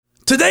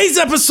Today's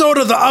episode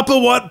of the Upper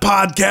What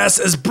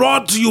podcast is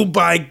brought to you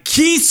by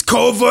Keith's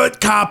Covert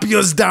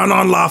Copiers down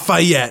on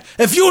Lafayette.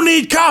 If you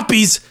need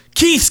copies,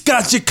 Keith's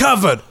got you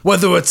covered.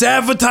 Whether it's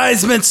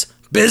advertisements,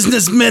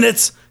 business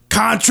minutes,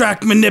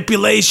 contract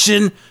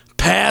manipulation,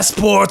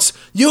 passports,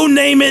 you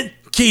name it,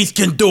 Keith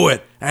can do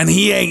it. And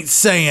he ain't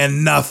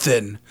saying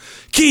nothing.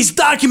 Keith's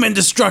document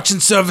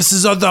destruction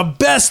services are the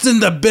best in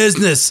the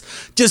business.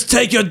 Just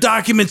take your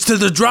documents to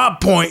the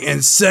drop point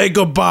and say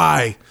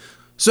goodbye.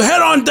 So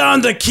head on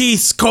down to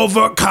Keith's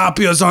Covert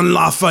Copiers on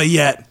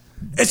Lafayette.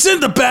 It's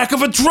in the back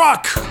of a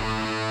truck.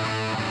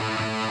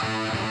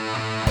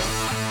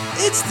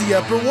 It's the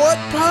Upper What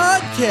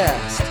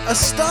Podcast, a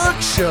stock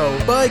show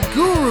by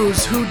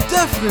gurus who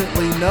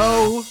definitely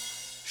know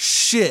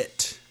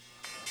shit.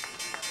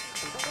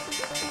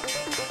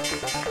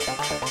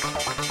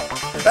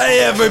 Hey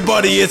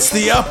everybody, it's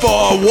the Upper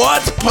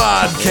What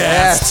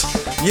Podcast.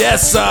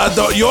 Yes,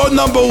 your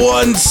number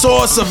one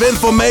source of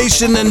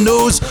information and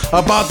news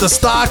about the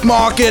stock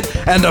market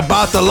and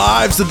about the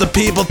lives of the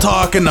people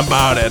talking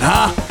about it,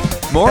 huh?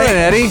 Morning,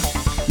 Eddie.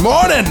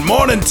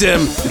 Morning,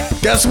 Tim.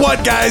 Guess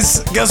what,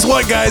 guys?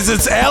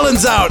 It's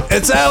Alan's out.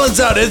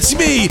 It's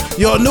me,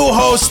 your new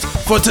host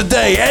for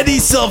today, Eddie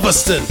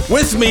Silverstone.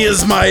 With me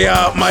is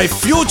my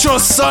future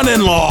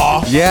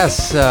son-in-law.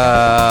 Yes,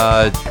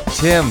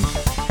 Tim.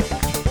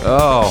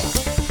 Oh,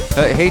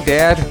 hey,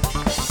 Dad.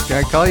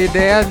 Can I call you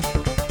Dad?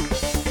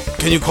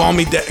 Can you call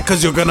me Dad?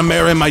 Because you're gonna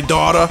marry my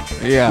daughter.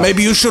 Yeah.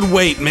 Maybe you should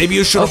wait. Maybe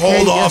you should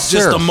hold off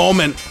just a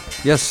moment.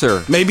 Yes,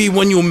 sir. Maybe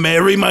when you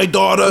marry my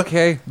daughter,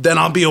 okay, then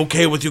I'll be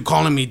okay with you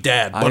calling me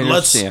Dad. But I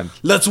understand.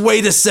 let's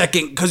wait a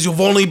second, because you've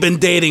only been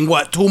dating,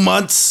 what, 2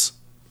 months?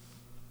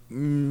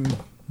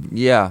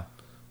 Yeah.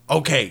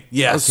 Okay,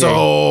 yeah, okay.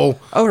 So...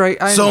 All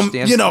right, I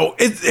understand. You know,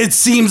 it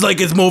seems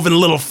like it's moving a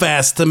little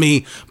fast to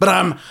me, but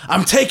I'm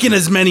taking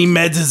as many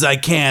meds as I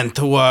can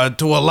to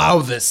allow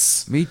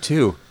this. Me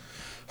too.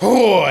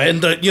 Oh,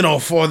 and,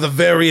 for the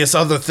various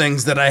other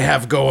things that I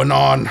have going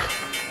on.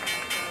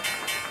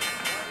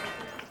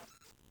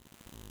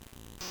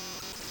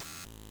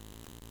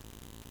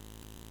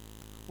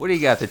 What do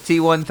you got, the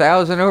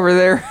T1000 over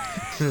there?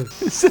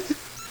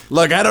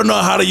 Look, I don't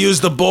know how to use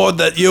the board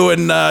that you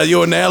and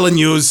Alan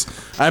use.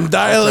 I'm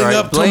dialing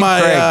up to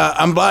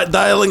my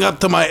dialing up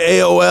to my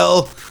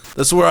AOL.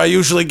 That's where I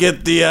usually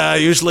get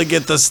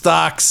the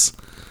stocks.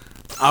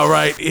 All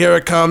right, here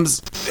it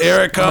comes.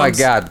 Oh my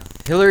God,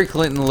 Hillary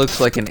Clinton looks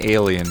like an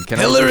alien.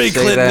 Hillary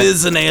Clinton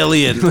is an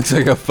alien. Looks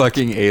like a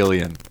fucking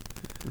alien.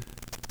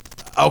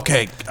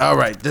 Okay, all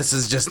right. This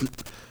is just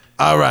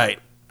all right.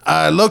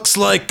 Looks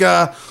like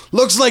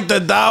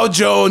the Dow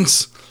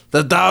Jones.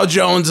 The Dow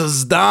Jones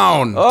is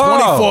down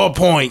 24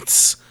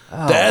 points.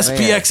 Oh, the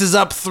SPX is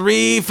up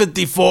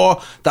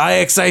 354. The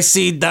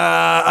IXIC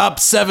up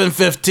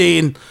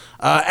 715.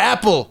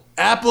 Apple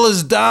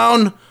is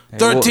down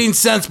 13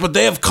 cents, but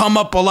they have come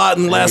up a lot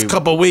in the last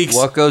couple of weeks.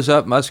 What goes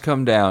up must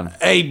come down.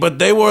 Hey, but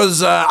they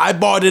was I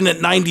bought in at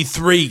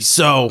 93,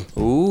 so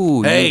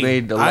ooh, hey, you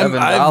made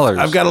 $11.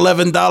 I've got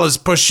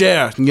 $11 per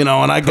share, and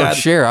I got per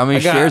share. How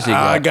many shares you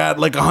got? I got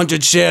like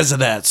 100 shares of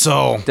that,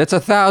 so that's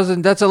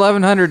 $1,000. That's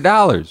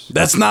 $1,100.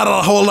 That's not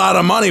a whole lot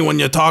of money when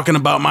you're talking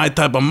about my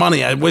type of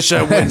money. I wish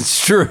I would.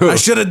 That's true. I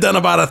should have done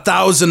about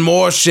 1,000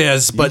 more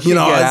shares, but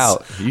I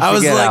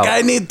was like,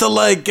 I need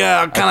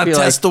to kind of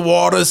test the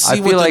waters,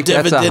 see what the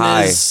dividend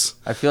is.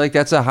 I feel like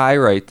that's a high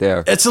right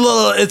there. It's a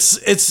little,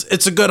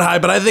 it's a good high,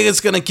 but I think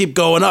it's going to keep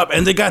going up.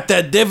 And they got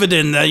that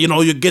dividend that,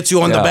 gets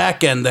you on the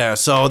back end there.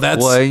 So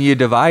that's... Well, and you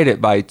divide it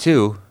by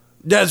 2.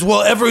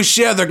 Every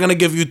share they're going to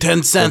give you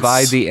 10 cents.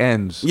 Divide the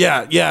ends.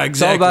 Yeah, exactly.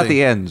 It's all about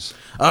the ends.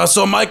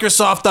 So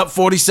Microsoft up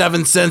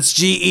 47 cents,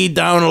 GE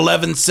down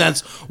 11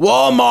 cents,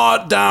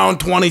 Walmart down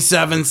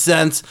 27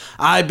 cents,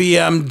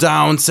 IBM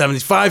down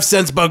 75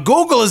 cents, but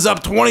Google is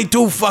up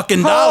 22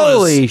 fucking dollars.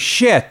 Holy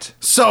shit.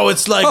 So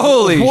it's like,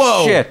 holy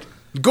whoa. Shit.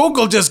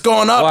 Google just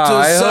going up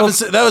to 7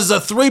 cents. That was a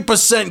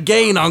 3%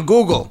 gain on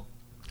Google.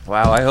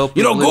 Wow, I hope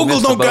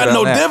Google don't got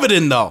no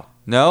dividend though.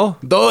 No?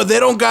 Though they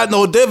don't got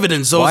no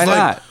dividend. So why it's like,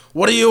 not?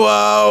 What are you,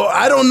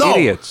 I don't know.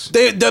 Idiots.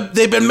 They've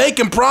been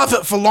making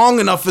profit for long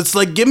enough. It's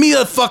like, give me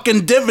a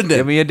fucking dividend.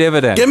 Give me a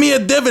dividend. Give me a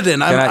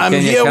dividend. I'm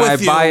here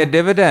with you. Can I buy a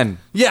dividend?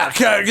 Yeah,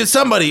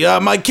 somebody,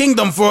 my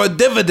kingdom for a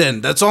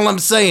dividend. That's all I'm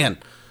saying.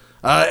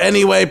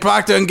 Anyway,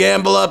 Procter &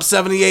 Gamble up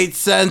 78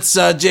 cents,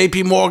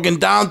 JP Morgan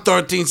down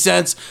 13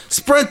 cents,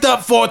 Sprint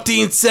up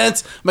 14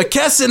 cents,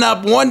 McKesson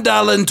up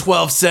 $1.12,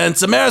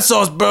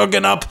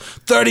 AmerisourceBergen up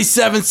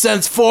 37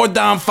 cents, Ford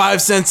down 5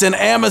 cents, and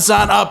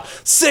Amazon up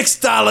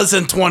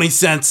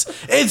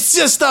 $6.20. It's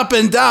just up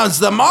and down.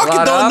 So the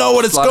market don't know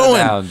what it's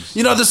going.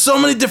 There's so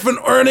many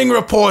different earning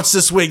reports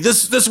this week.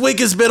 This week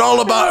has been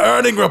all about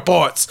earning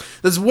reports.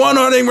 There's one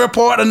earning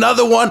report,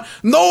 another one.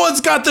 No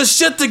one's got this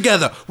shit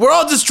together. We're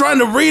all just trying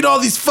to read all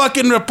these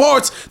fucking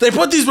reports. They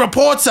put these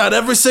reports out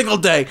every single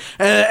day,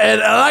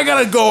 and I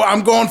gotta go.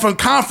 I'm going from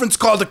conference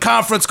call to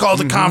conference call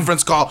to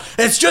conference call.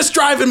 It's just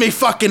driving me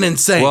fucking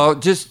insane. Well,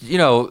 just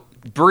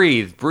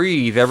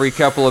breathe every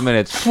couple of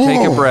minutes.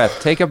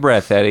 Take a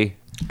breath, Eddie.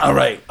 All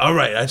right.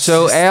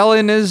 So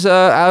Alan is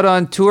out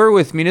on tour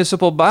with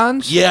Municipal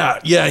Bonds?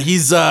 Yeah.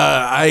 He's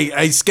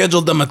I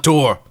scheduled him a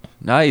tour.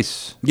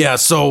 Nice. Yeah,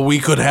 so we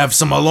could have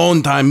some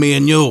alone time, me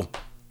and you.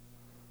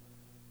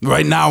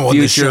 Right now on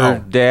the show.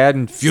 Future dad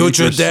and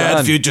future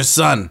son. future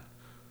son.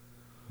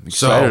 I'm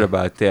excited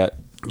about that.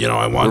 You know,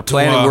 I want We're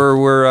planning.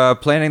 We're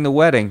planning the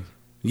wedding.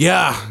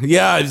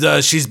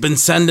 Yeah. She's been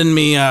sending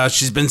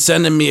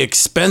me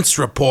expense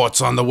reports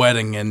on the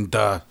wedding, and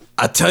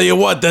I tell you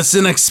what, that's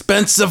an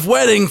expensive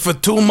wedding for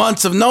 2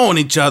 months of knowing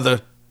each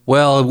other.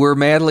 Well, we're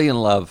madly in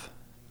love.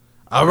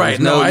 All right,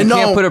 I know. You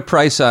Can't put a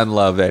price on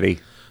love, Eddie.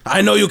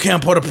 I know you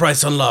can't put a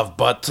price on love,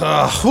 but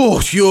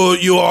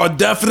you are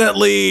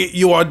definitely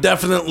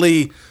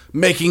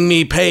making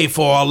me pay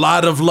for a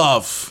lot of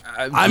love.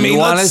 Do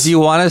you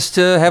want us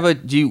to have a?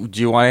 Do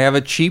you want to have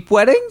a cheap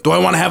wedding? Do I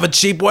want to have a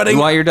cheap wedding?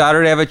 You want your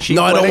daughter to have a cheap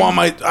wedding? No,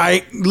 I don't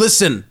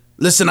want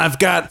Listen, I've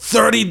got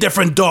 30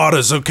 different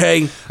daughters,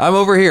 okay? I'm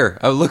over here.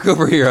 Look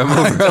over here.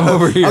 I'm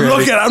over here.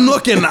 I'm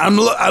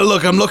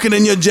looking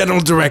in your general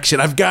direction.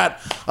 I've got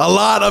a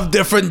lot of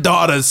different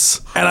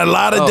daughters and a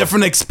lot of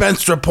different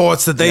expense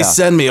reports that they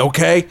send me,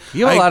 okay?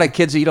 You have a lot of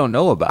kids that you don't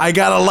know about. I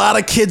got a lot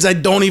of kids I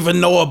don't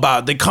even know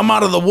about. They come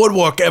out of the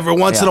woodwork every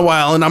once in a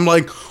while, and I'm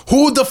like,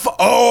 who the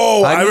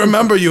I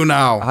remember you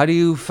now. How do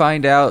you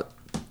find out,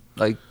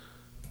 like,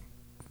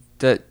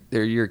 that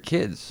they're your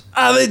kids?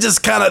 They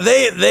just kind of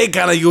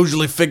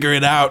usually figure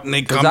it out, and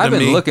they come to me. I've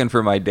been looking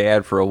for my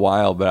dad for a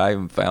while, but I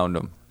haven't found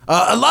him.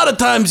 A lot of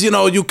times,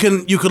 you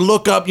can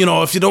look up,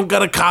 if you don't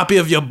got a copy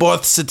of your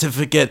birth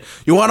certificate,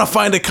 you want to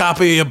find a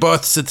copy of your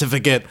birth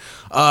certificate.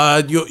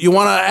 You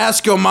want to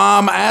ask your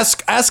mom,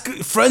 ask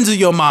friends of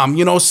your mom.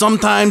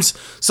 Sometimes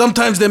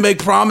they make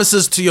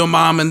promises to your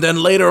mom, and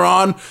then later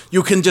on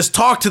you can just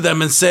talk to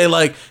them and say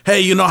like, hey,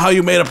 you know how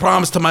you made a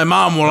promise to my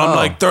mom? Well, I'm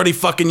like 30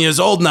 fucking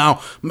years old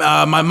now.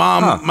 My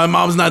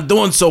mom's not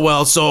doing so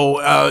well,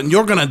 so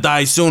you're gonna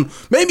die soon.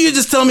 Maybe you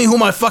just tell me who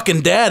my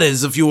fucking dad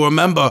is if you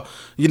remember.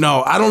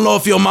 I don't know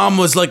if your mom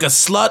was like a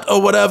slut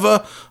or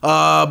whatever,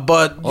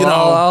 but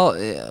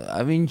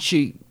I mean,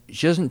 she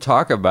doesn't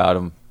talk about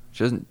him.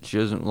 She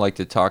doesn't like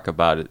to talk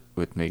about it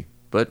with me.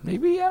 But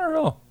maybe, I don't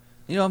know.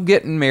 I'm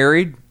getting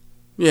married.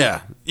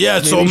 Yeah.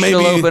 So maybe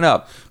she'll open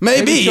up.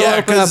 Maybe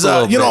because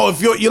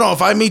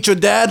if I meet your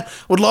dad,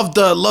 would love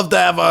to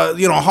have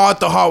a heart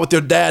to heart with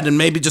your dad and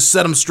maybe just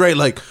set him straight.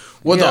 Like,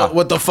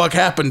 what the fuck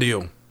happened to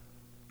you?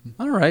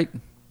 All right.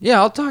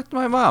 Yeah, I'll talk to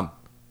my mom.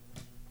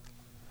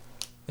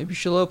 Maybe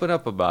she'll open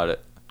up about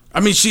it. I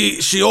mean,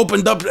 she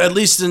opened up at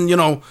least,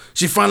 and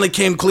she finally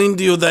came clean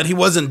to you that he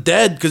wasn't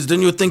dead. Because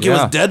didn't you think he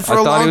was dead for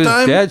a long time? I thought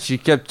he was dead. She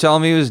kept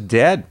telling me he was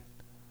dead.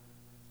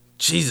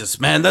 Jesus,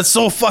 man, that's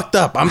so fucked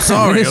up. I'm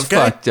sorry. It's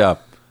fucked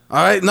up.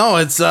 All right, no,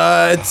 it's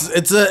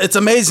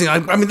amazing. I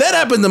mean, that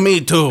happened to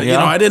me too.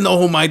 Yeah. I didn't know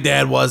who my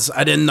dad was.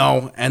 I didn't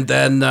know, and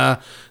then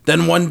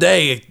one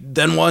day,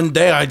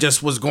 I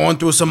just was going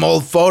through some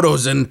old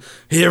photos, and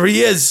here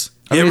he is.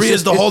 He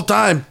is the whole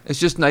time. It's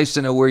just nice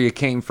to know where you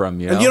came from,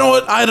 And you know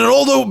what? I had an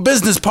older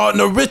business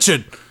partner,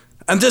 Richard,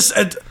 and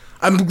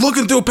I'm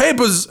looking through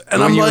papers,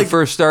 and when I'm you like, were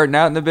first starting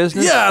out in the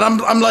business. Yeah, and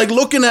I'm like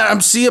looking at, I'm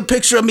seeing a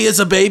picture of me as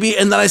a baby,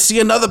 and then I see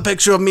another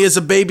picture of me as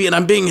a baby, and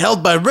I'm being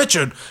held by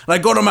Richard. And I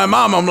go to my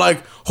mom, I'm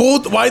like,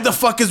 why the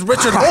fuck is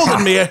Richard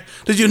holding me?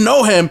 Did you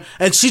know him?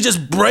 And she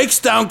just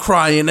breaks down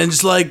crying, and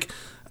just like,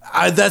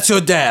 that's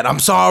your dad. I'm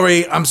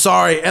sorry. And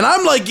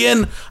I'm like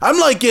in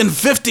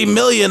 50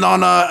 million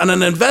on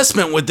an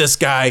investment with this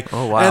guy.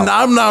 Oh wow. And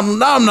I'm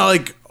not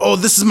like, oh,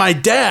 this is my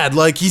dad.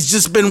 Like, he's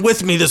just been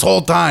with me this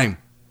whole time.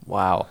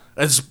 Wow.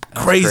 It's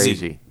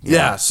crazy.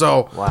 Yeah.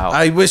 So wow.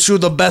 I wish you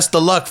the best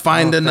of luck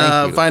finding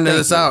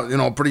this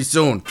out, pretty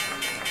soon.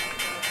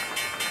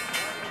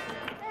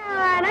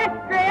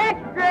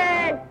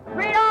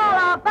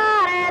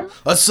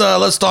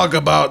 Let's talk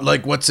about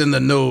like what's in the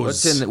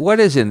news. What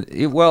is in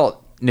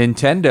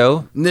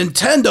Nintendo.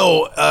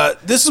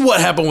 This is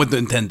what happened with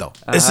Nintendo.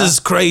 This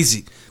is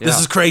crazy. Yeah. This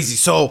is crazy.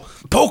 So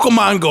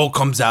Pokemon Go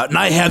comes out, and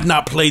I have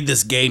not played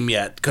this game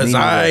yet because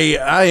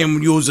I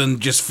am using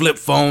just flip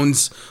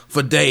phones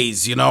for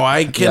days.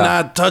 I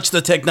cannot touch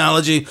the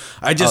technology.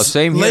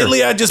 Same here.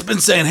 Lately I've just been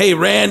saying, hey,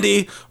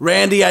 Randy,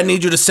 I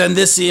need you to send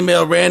this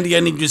email. Randy, I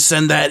need you to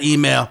send that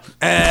email.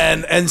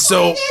 And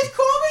so. You guys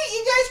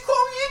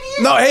call me in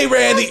here. No, hey,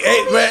 Randy.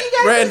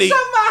 Randy.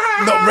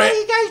 No,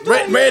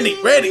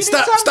 Randy,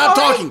 stop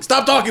talking.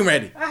 Stop talking,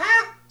 Randy.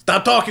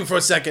 Stop talking for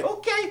a second.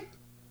 Okay.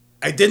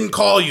 I didn't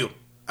call you.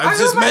 I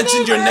just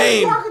mentioned your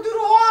name. I was walking through the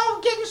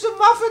hall getting some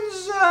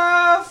muffins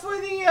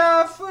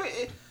for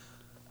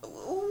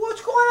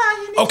what's going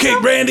on? You need Okay,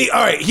 something? Randy.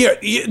 All right, here.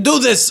 Do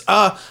this.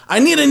 I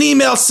need an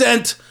email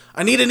sent.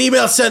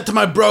 To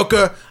my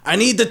broker. I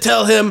need to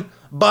tell him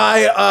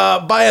buy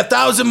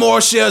 1,000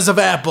 more shares of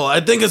Apple.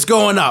 I think it's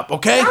going up.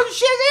 Okay. 1,000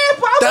 shares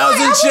of Apple.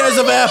 1,000 shares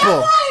of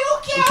Apple.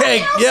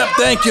 Okay. Yep.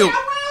 Thank you.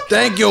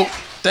 Hey, you guys need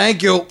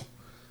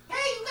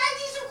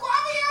some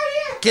coffee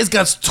out here? Kid's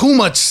got too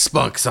much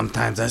spunk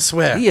sometimes. I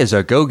swear. He is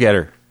a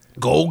go-getter.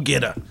 Go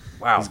get her.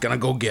 Wow. He's gonna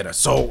go get her.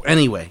 So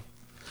anyway,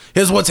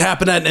 here's what's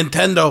happened at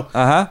Nintendo.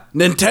 Uh-huh.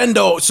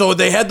 Nintendo, so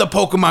they had the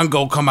Pokemon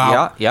Go come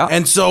out. Yeah.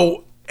 And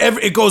so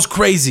it goes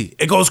crazy.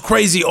 It goes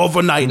crazy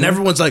overnight, and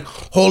everyone's like,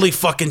 holy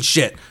fucking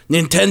shit.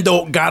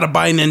 Nintendo gotta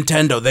buy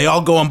Nintendo. They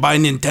all go and buy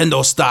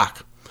Nintendo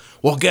stock.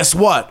 Well, guess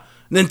what?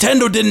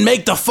 Nintendo didn't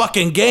make the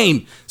fucking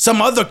game.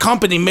 Some other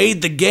company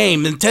made the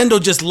game.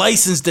 Nintendo just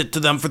licensed it to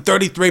them for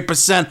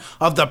 33%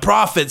 of the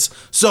profits.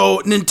 So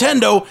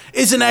Nintendo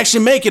isn't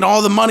actually making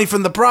all the money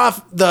from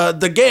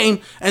the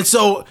game. And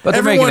so But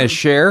they're making a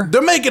share?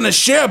 They're making a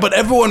share, but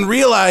everyone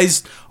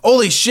realized,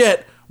 holy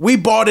shit, we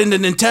bought into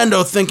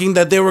Nintendo thinking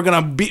that they were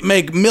going to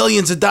make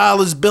millions of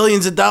dollars,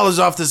 billions of dollars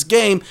off this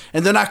game,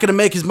 and they're not going to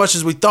make as much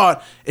as we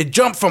thought. It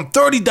jumped from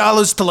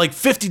 $30 to like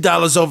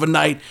 $50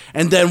 overnight,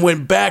 and then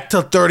went back to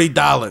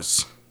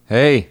 $30.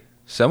 Hey,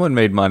 someone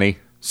made money.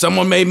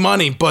 Someone made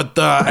money, but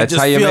I That's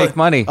just how you feel make like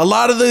money. A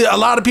lot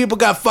of people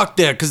got fucked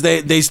there because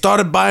they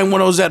started buying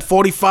when it was at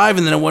 45,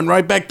 and then it went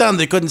right back down.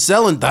 They couldn't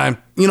sell in time.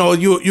 You know,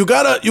 you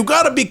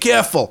gotta be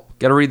careful.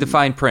 Got to read the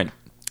fine print.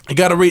 You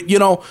gotta read,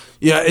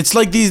 it's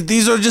like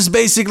these are just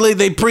basically,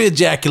 they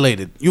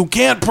pre-ejaculated. You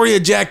can't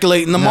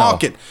pre-ejaculate in the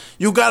market.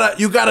 You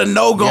gotta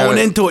know going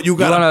into it. You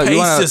gotta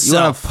pace yourself. You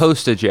want to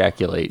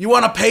post-ejaculate. You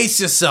want to pace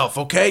yourself,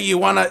 okay? You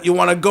want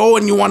to go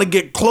and you want to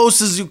get close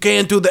as you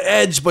can to the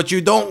edge, but you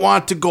don't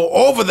want to go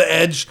over the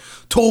edge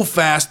too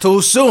fast,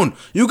 too soon.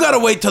 You gotta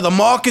wait till the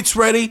market's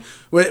ready.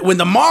 When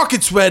the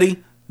market's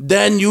ready,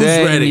 then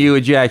ready. You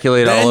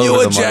ejaculate all over the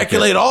market. Then you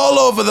ejaculate all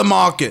over the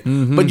market.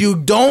 Mm-hmm. But you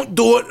don't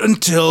do it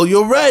until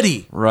you're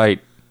ready.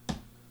 Right.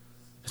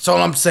 That's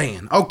all I'm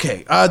saying.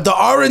 Okay. The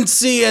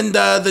RNC and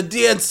the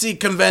DNC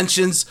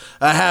conventions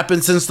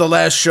happened since the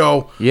last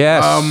show.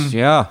 Yes.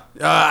 Yeah.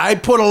 I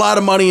put a lot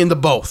of money into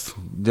both.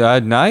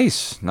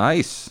 Nice.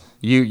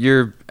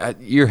 You're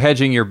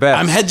hedging your bets.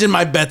 I'm hedging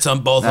my bets on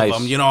both of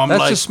them.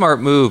 That's a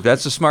smart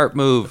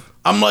move.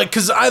 I'm like,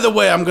 because either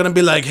way, I'm gonna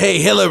be like, hey,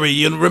 Hillary,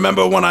 you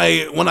remember when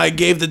I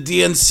gave the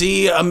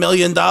DNC $1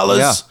 million?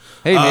 Yeah.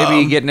 Hey,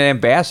 maybe you get an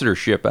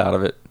ambassadorship out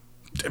of it.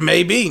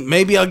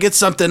 Maybe I'll get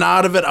something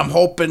out of it. I'm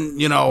hoping,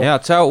 Yeah,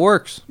 that's how it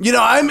works.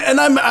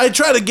 I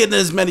try to get in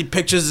as many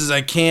pictures as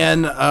I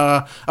can.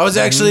 I was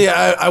actually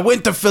I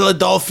went to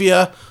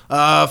Philadelphia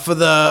over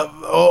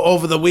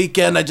the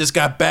weekend. I just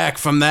got back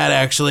from that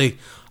actually.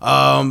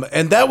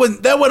 And that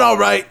went all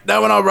right.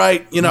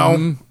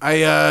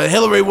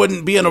 Hillary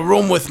wouldn't be in a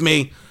room with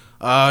me.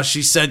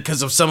 She said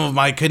because of some of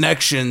my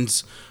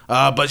connections.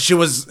 But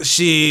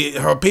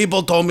her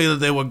people told me that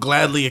they would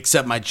gladly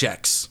accept my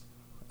checks.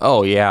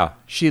 Oh yeah,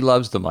 she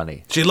loves the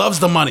money. She loves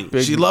the money.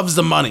 She loves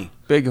the money.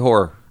 Big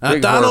whore.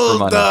 Big whore for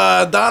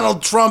money.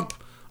 Donald Trump.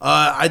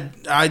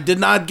 I did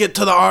not get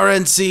to the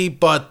RNC,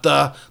 but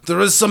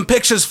there is some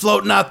pictures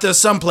floating out there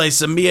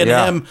someplace of me and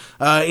him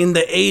in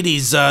the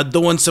 '80s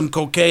doing some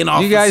cocaine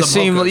off. You guys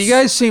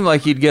seem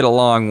like you'd get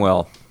along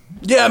well.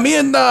 Yeah, me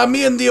and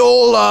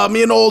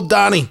old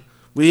Donnie.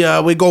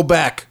 We go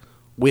back.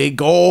 We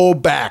go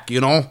back.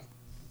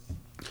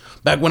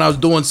 Back when I was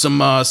doing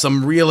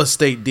some real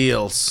estate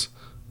deals.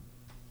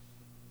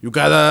 You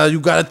got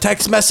a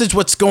text message?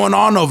 What's going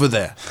on over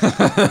there?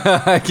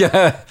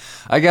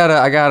 I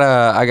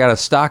got a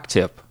stock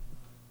tip.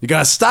 You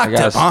got a stock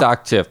tip?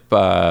 Stock tip.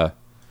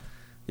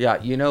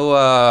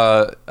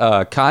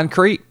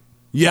 Concrete.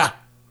 Yeah.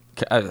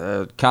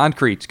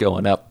 Concrete's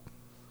going up.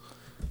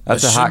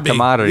 That's a hot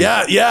commodity.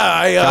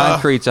 Yeah.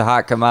 Concrete's a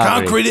hot commodity.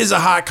 Concrete is a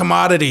hot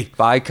commodity.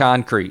 Buy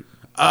concrete.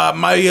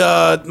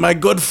 My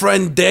good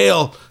friend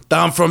Dale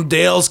down from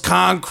Dale's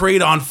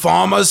Concrete on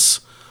Farmer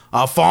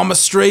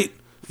Street.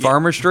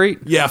 Farmer Street?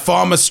 Yeah,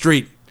 Farmer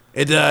Street.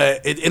 It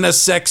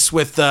intersects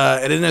with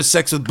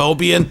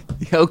Beaubien.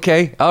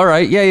 Okay, all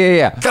right,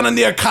 yeah. Kind of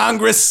near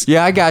Congress.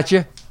 Yeah, I got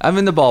you. I'm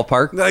in the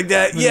ballpark. Like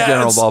that. Yeah,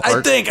 general ballpark.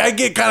 I think I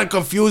get kind of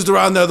confused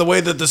around there the way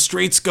that the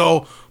streets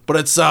go, but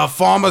it's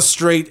Farmer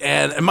Street,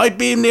 and it might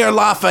be near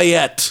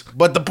Lafayette.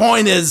 But the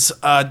point is,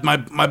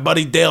 my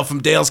buddy Dale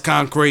from Dale's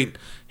Concrete,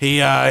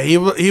 he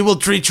will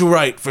treat you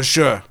right for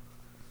sure.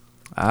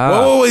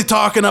 What were we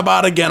talking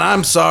about again?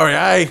 I'm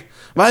sorry.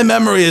 My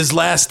memory is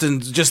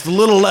lasting just a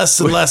little less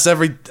and less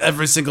every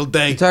single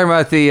day. You're talking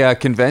about the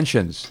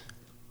conventions.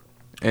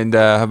 And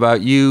how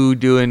about you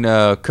doing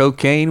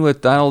cocaine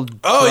with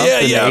Donald Trump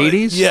in the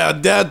 80s? Yeah,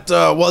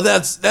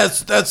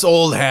 that's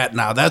old hat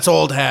now. That's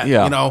old hat,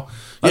 Yeah. Yeah,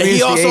 I mean,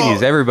 it's the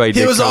 80s. Everybody did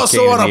He was also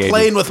cocaine on in a the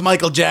plane 80s. with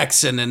Michael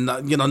Jackson, and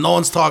no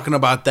one's talking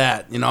about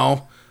that,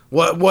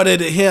 What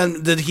did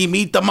he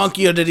meet the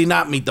monkey or did he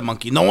not meet the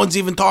monkey? No one's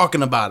even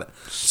talking about it.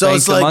 So Spank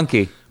it's the like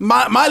monkey.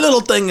 My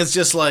little thing is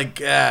just like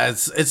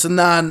it's a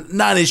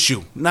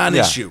non-issue.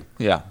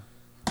 Yeah.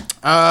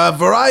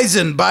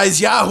 Verizon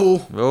buys Yahoo.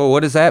 Oh,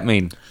 what does that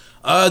mean?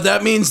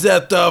 That means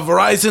that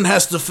Verizon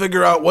has to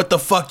figure out what the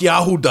fuck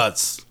Yahoo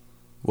does.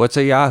 What's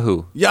a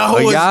Yahoo?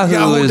 Yahoo is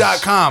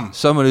Yahoo.com.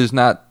 Someone who's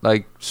not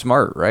like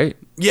smart, right?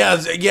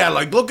 Yeah,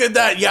 like look at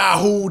that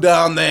Yahoo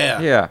down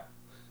there. Yeah.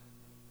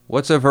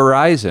 What's a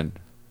Verizon?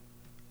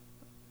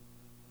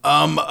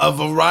 A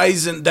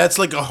horizon. That's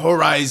like a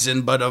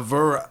horizon, but A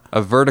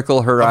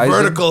vertical horizon.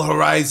 vertical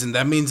horizon.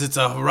 That means it's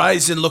a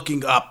horizon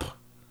looking up.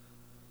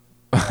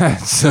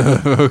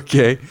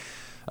 Okay.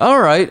 All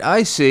right,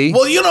 I see.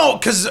 Well, you know,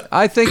 because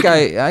I think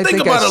I Think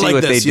see about it like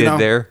what this, they you did know?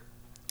 there.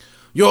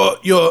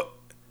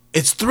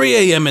 it's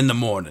 3 a.m. in the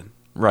morning.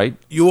 Right.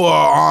 You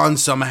are on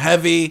some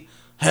heavy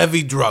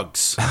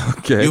drugs.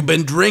 Okay. You've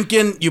been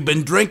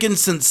drinking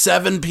since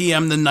 7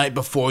 p.m. the night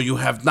before. You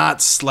have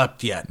not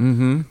slept yet.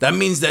 Mm-hmm. That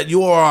means that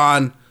you are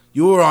on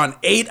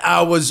 8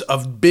 hours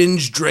of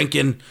binge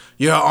drinking.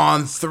 You're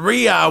on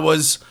 3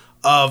 hours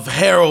of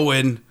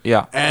heroin.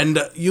 Yeah. And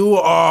you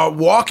are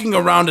walking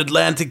around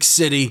Atlantic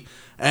City,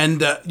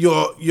 and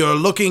you're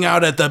looking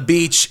out at the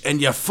beach,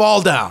 and you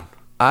fall down.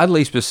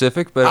 Oddly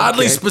specific, but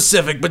Oddly okay.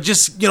 specific, but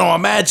just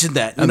imagine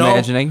that. You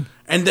Imagining. know?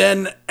 And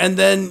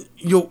then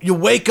you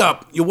wake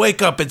up. You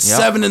wake up at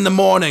 7 in the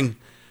morning,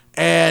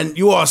 and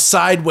you are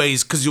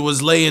sideways because you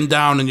was laying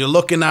down, and you're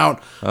looking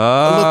out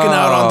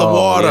on the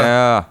water.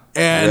 Yeah.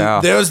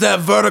 And there's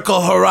that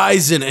vertical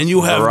horizon, and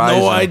you have no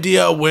Horizon.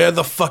 idea where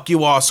the fuck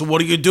you are. So what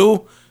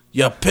do?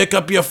 You pick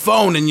up your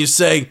phone and you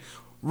say,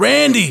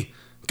 "Randy,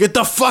 get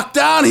the fuck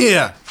down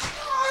here."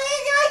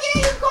 Oh,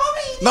 you call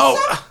me. No.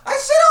 I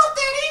sent off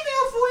that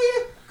email for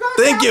you.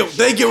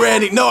 Thank you,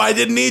 Randy. No, I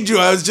didn't need you.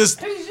 I was just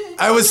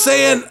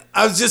saying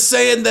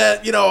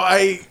that,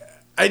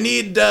 I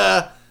need,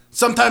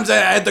 sometimes I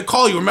had to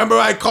call you. Remember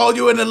I called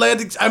you in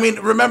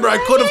remember I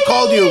could have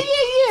called you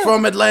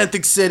from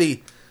Atlantic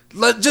City.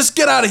 Just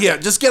get out of here.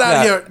 Just get out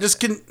of here.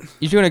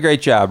 You're doing a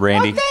great job,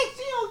 Randy. Oh, thanks.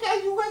 You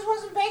guys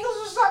want some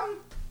bagels or something?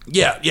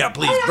 Yeah,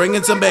 please. Bring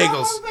in some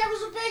bagels.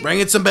 Bring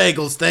in some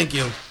bagels. Thank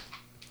you.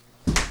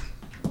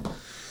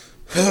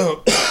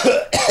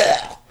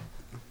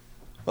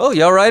 Oh,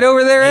 you all right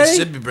over there, He Eddie?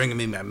 should be bringing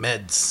me my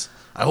meds.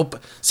 I hope.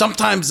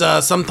 Sometimes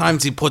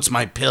he puts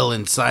my pill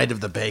inside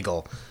of the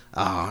bagel.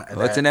 Well,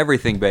 it's an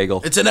everything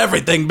bagel. It's an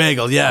everything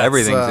bagel. Yeah,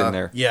 Everything's in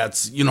there. Yeah,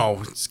 it's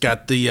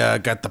got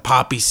the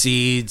poppy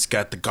seeds,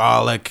 got the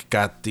garlic,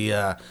 got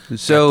the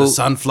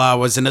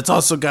sunflowers, and it's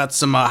also got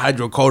some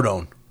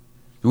hydrocodone.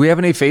 Do we have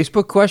any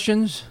Facebook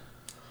questions?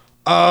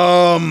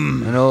 I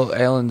know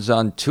Alan's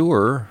on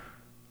tour.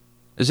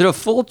 Is it a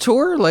full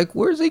tour? Like,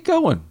 where's he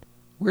going?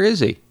 Where is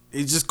he?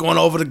 He's just going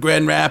over to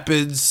Grand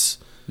Rapids.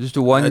 Just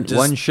one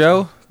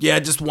show? Yeah,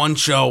 just one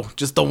show,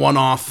 just the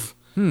one-off.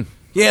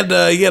 He had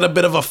a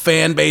bit of a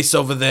fan base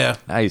over there.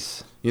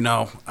 Nice.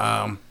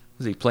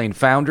 Is he playing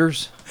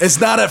Founders? It's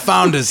not at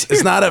Founders.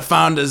 It's not at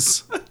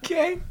Founders.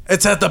 Okay.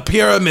 It's at the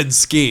Pyramid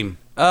Scheme.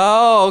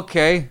 Oh,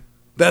 okay.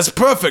 That's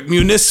perfect.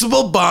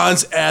 Municipal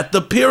bonds at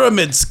the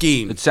Pyramid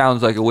Scheme. It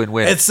sounds like a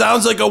win-win. It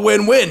sounds like a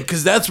win-win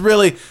because that's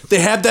really, they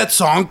have that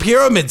song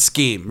Pyramid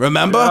Scheme,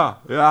 remember?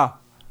 Yeah.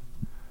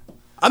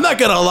 I'm not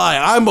gonna lie,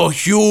 I'm a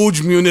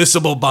huge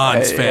municipal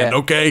bonds fan,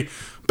 okay?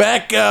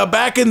 Back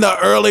in the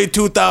early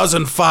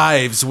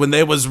 2005s when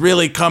they was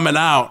really coming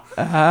out,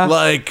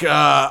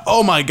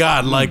 oh my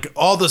God, like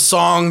all the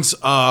songs,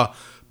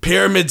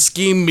 Pyramid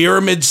Scheme,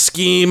 Myramid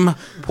Scheme.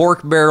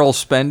 Pork Barrel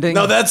Spending.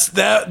 No,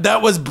 that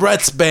was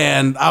Brett's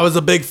band. I was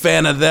a big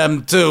fan of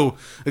them too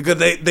because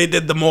they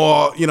did the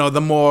more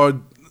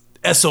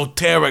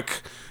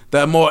esoteric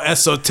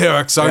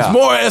songs. Yeah.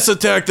 More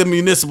esoteric than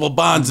Municipal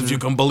Bonds, if you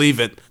can believe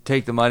it.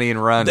 Take the money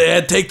and run. They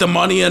had Take the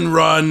Money and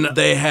Run.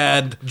 They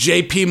had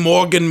JP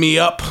Morgan Me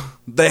Up.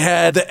 They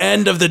had The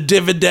End of the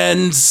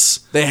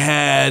Dividends. They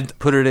had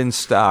Put It in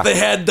Stock. They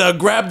had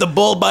Grab the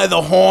Bull by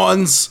the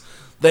Horns.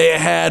 They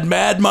had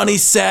Mad Money,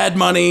 Sad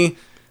Money.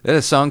 They had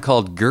a song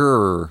called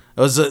Grrr.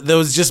 There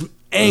was just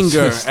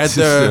anger at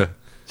their...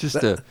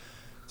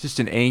 Just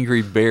an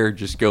angry bear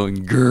just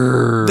going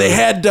grrr. They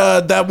had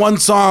that one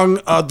song,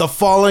 The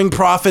Falling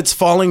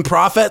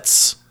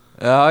Prophets.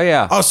 Oh,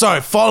 yeah. Oh, sorry,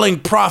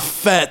 Falling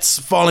Profits.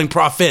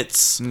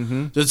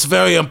 Mm-hmm. It's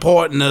very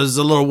important. There's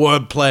a little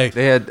wordplay.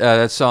 They had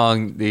that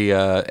song, the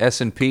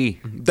S&P.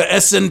 The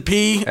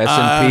S&P.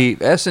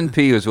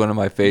 S&P was one of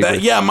my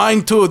favorites. Yeah,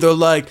 mine too. They're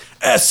like,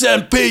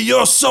 S&P,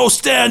 you're so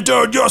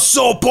standard, you're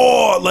so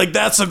poor. Like,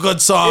 that's a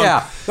good song.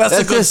 Yeah. That's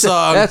a good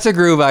song. That's a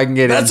groove I can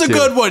get That's into. a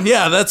good one.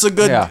 Yeah, that's a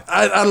good. Yeah.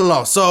 I don't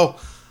know. So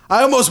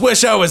I almost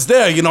wish I was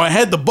there. I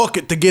had to book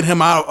it to get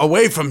him out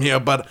away from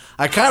here, but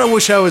I kind of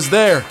wish I was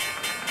there.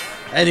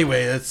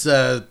 Anyway, it's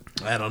I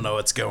don't know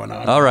what's going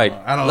on. All right.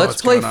 I don't know Let's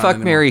what's play going on Fuck,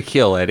 anymore. Marry,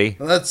 Kill, Eddie.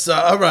 Let's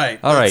all right.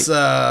 All right.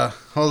 Let's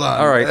hold on.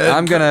 All right,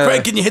 I'm gonna-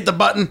 Craig, can you hit the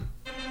button?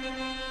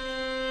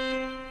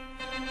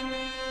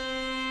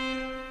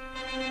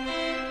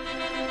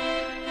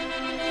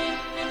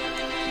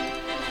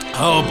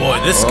 Oh boy,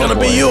 this is gonna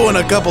be you in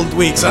a couple of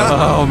weeks,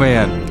 huh? Oh,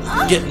 man.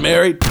 Getting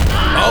married.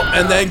 Oh,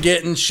 and then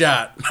getting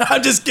shot.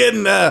 I'm just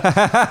kidding. Or am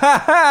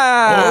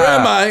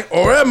I?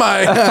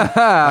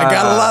 I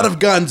got a lot of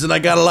guns and I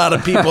got a lot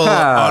of people on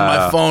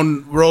my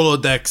phone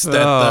Rolodex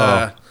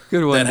that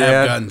good one, that have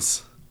Dad.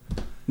 guns.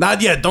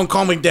 Not yet. Don't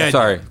call me dad.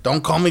 Sorry. Yet.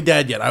 Don't call me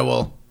dad yet. I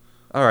will.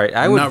 All right.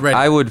 not ready.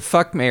 I would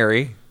fuck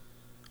Mary.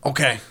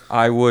 Okay.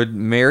 I would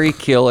marry,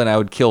 kill, and I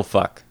would kill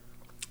fuck.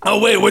 Oh,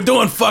 wait, we're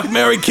doing fuck,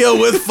 marry, kill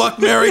with fuck,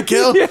 marry,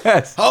 kill?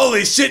 Yes.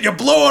 Holy shit, you're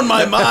blowing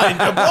my mind.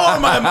 You're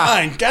blowing my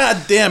mind.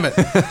 God damn it.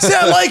 See,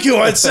 I like you.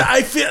 I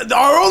feel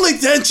our only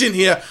tension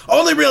here,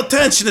 only real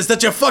tension is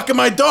that you're fucking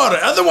my daughter.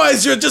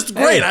 Otherwise, you're just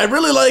great. Hey. I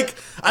really like,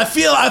 I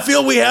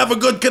feel we have a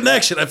good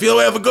connection. I feel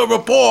we have a good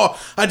rapport.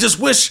 I just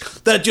wish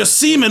that your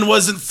semen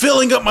wasn't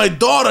filling up my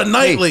daughter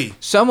nightly. Hey,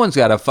 someone's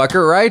got to fuck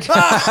her, right?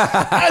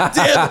 God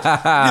damn it.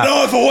 You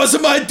know, if it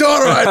wasn't my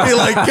daughter, I'd be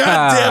like,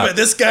 God damn it,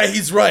 this guy,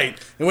 he's right.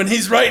 And when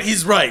he's right,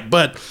 he's right.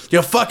 But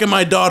you're fucking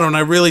my daughter, and I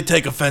really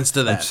take offense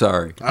to that. I'm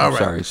sorry. All I'm right.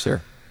 sorry,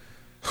 sir.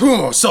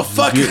 Whew, so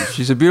fuck.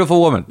 She's a beautiful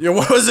woman.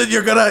 What was it?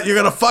 You're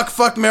gonna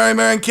fuck, marry,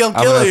 and kill, I'm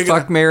kill. gonna Or you're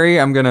fuck, marry.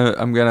 I'm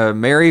gonna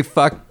marry,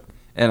 fuck,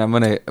 and I'm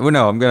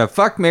gonna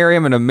fuck, marry.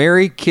 I'm gonna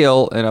marry,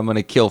 kill, and I'm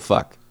gonna kill,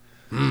 fuck.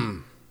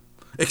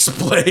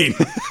 Explain.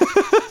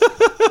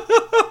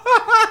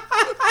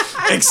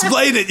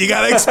 Explain it. You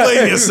gotta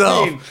explain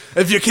yourself.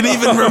 If you can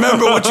even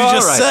remember what you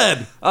just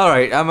said. All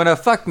right, I'm gonna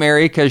fuck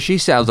Mary because she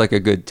sounds like a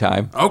good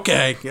time.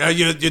 Okay,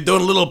 you're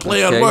doing a little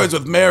play on Okay. words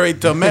with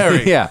married to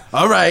marry. Yeah.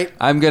 All right.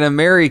 I'm gonna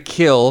marry,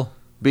 kill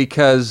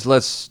because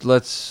let's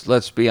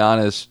be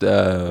honest.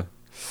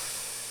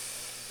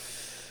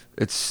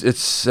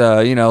 It's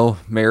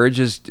marriage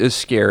is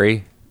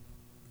scary,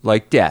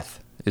 like death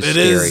is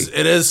scary.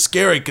 It is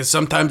scary because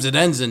sometimes it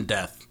ends in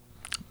death.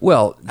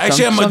 Well,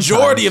 Actually, a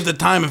majority sometimes. of the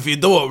time, if you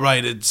do it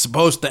right, it's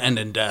supposed to end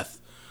in death.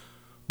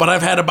 But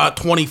I've had about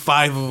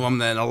 25 of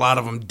them, and a lot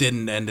of them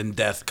didn't end in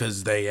death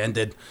because they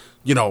ended,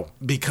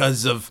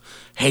 because of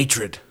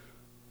hatred.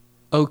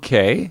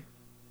 Okay.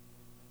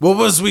 What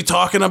was we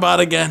talking about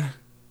again?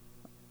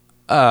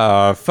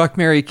 Fuck,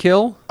 marry,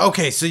 kill.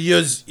 Okay, so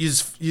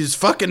you's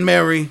fucking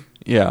marry.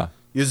 Yeah,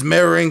 You's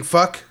marrying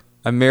fuck.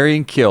 I'm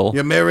marrying, kill,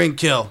 You're marrying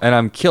kill. and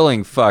I'm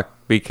killing fuck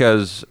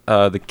because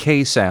the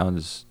K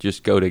sounds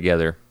just go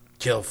together.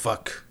 Kill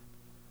fuck.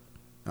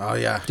 Oh,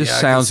 yeah. Just yeah, I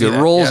can sounds see it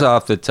that, rolls yeah.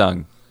 off the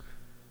tongue.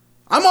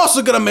 I'm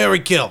also going to marry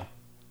kill.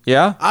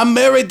 Yeah, I'm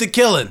married to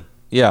killing.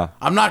 yeah.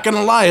 I'm not going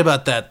to lie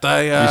about that.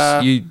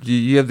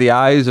 You have the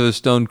eyes of a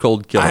stone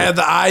cold killer. I have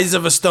the eyes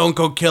of a stone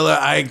cold killer.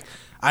 I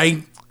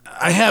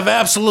have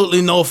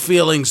absolutely no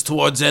feelings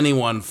towards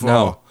anyone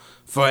for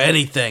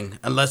anything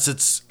unless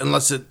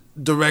it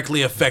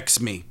directly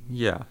affects me.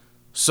 Yeah.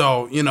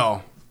 So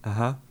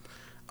Uh-huh.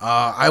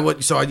 I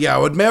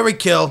would marry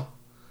kill.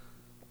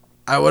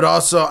 I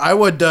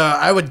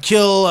would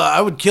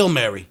kill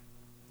Mary.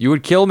 You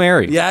would kill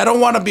Mary. Yeah, I don't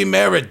want to be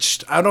married.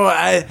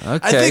 I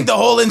Okay. think the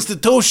whole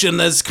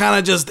institution is kind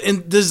of just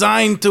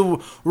designed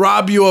to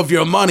rob you of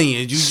your money.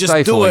 You just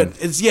Stifling. do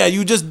it.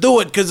 You just do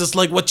it because it's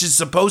like what you're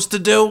supposed to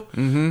do.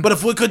 Mm-hmm. But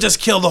if we could just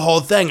kill the whole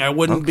thing, I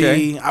wouldn't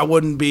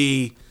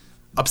be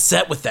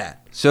upset with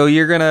that. So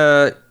you're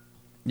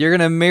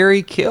gonna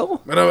marry,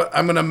 kill,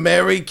 I'm gonna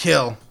marry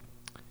kill.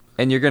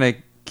 and you're gonna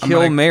I'm kill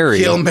gonna Mary.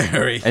 Kill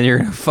Mary. And you're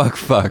gonna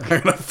fuck.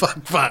 I'm gonna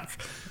fuck.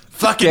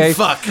 Fucking Okay.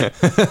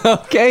 fuck.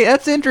 Okay,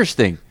 that's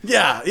interesting.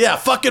 Yeah,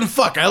 fucking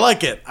fuck. I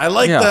like it. I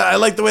like Yeah. I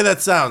like the way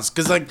that sounds.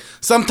 Cause like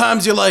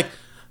sometimes you're like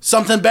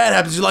something bad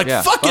happens. You're like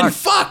Yeah, fucking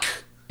fuck. fuck.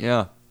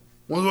 Yeah.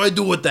 What do I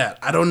do with that?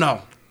 I don't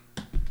know.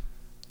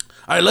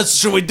 All right,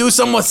 should we do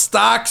some with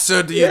stocks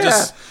or do you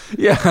just?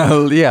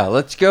 Yeah.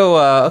 Let's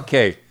go.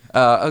 Okay.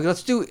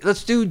 Let's do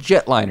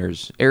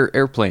jetliners,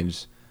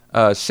 airplanes.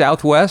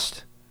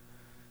 Southwest,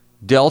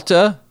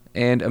 Delta,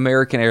 and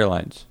American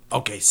Airlines.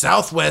 Okay,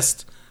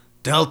 Southwest,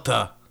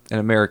 Delta, And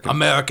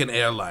American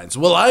Airlines.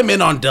 Well, I'm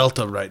in on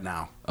Delta right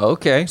now,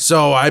 Okay.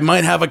 so I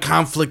might have a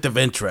conflict of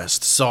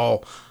interest.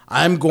 So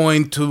I'm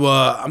going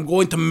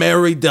to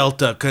marry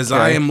Delta because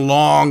I Okay. am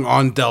long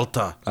on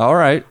Delta. All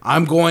right.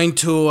 I'm going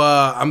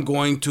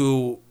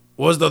to.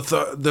 What was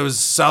there was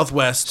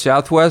Southwest.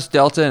 Southwest,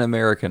 Delta, and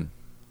American.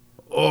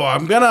 Oh,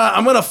 I'm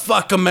gonna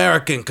fuck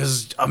American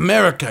because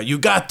America, you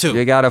got to.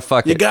 You gotta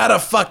fuck You it. gotta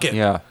fuck it.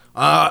 Yeah.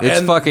 It's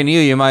and- fucking you.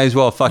 You might as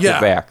well fuck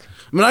it back.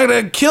 I'm not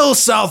gonna kill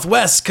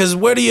Southwest because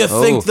where do you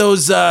think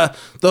those the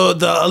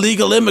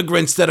illegal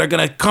immigrants that are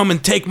gonna come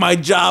and take my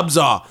jobs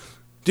are?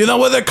 Do you know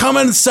where they're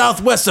coming?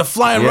 Southwest. They're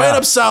flying right Yeah.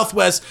 up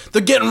Southwest.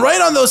 They're getting right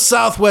on those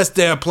Southwest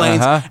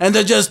airplanes, Uh-huh. and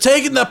they're just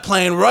taking the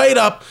plane right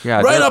up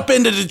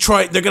into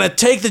Detroit. They're gonna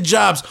take the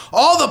jobs.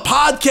 All the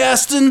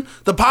podcasting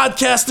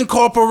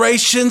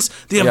corporations,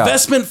 the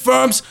investment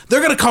firms, they're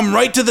gonna come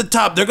right to the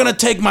top. They're gonna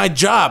take my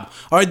job.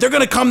 All right, they're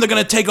gonna come. They're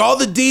gonna take all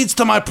the deeds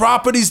to my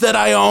properties that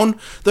I own.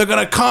 They're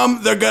gonna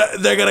come. They're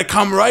gonna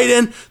come right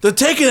in. They're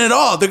taking it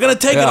all. They're gonna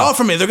take it all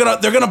from me. They're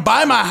gonna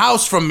buy my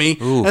house from me,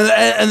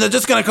 and they're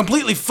just gonna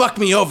completely fuck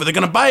me over. They're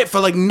gonna buy it for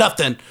like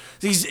nothing.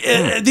 These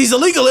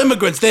illegal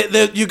immigrants,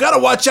 you gotta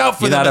watch out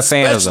for You're them, not a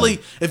fan of them.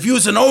 especially if you're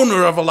an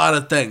owner of a lot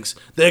of things.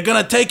 They're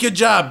gonna take your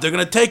job. They're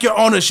gonna take your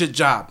ownership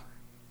job.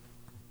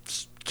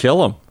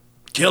 Kill them.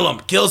 Kill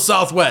them. Kill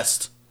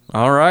Southwest.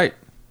 All right.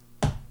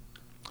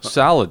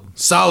 Solid.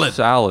 Solid.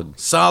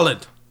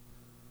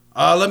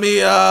 Let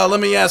me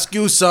ask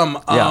you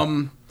some.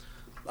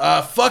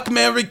 Fuck,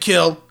 marry,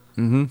 kill.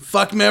 Mm-hmm.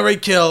 Fuck, marry,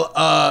 kill.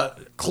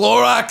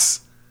 Clorox,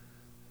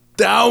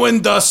 Dow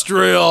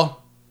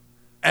Industrial,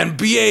 and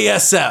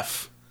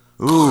BASF.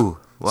 Ooh,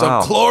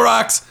 wow. So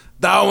Clorox,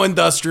 Dow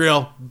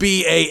Industrial,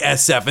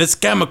 BASF. It's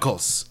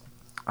chemicals.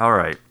 All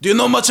right. Do you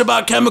know much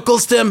about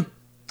chemicals, Tim?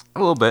 A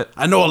little bit.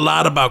 I know a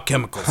lot about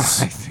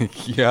chemicals. I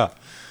think, yeah.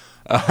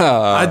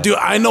 I do.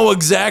 I know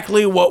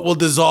exactly what will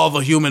dissolve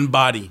a human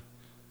body.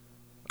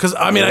 Because,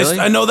 I mean, Really?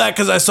 I know that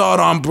because I saw it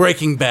on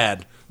Breaking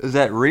Bad. Is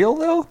that real,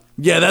 though?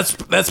 Yeah,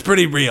 that's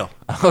pretty real.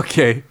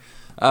 Okay.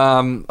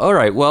 All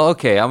right. Well,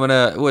 okay. I'm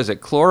gonna. What is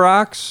it?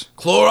 Clorox,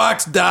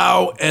 Clorox,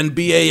 Dow, and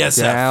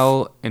BASF.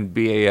 Dow, and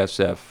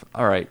BASF.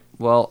 All right.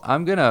 Well,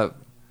 I'm gonna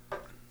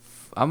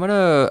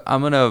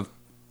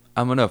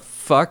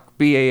fuck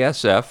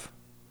BASF.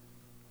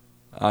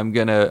 I'm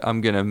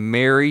gonna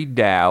marry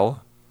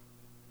Dow,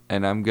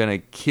 and I'm gonna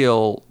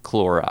kill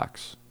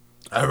Clorox.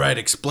 All right,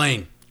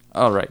 explain.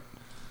 All right.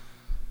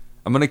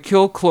 I'm gonna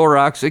kill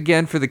Clorox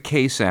again for the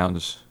K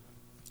sounds.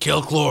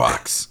 Kill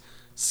Clorox.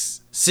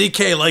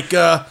 CK, like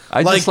I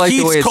just like the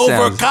Keith's way it Covert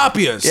sounds.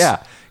 Copiers.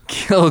 Yeah,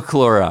 kill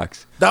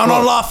Clorox. Down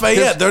on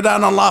Lafayette. They're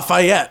down on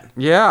Lafayette.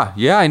 Yeah,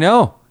 I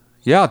know.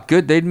 Yeah,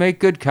 good. They'd make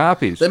good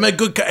copies. They make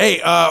good. Hey,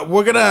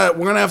 we're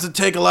gonna have to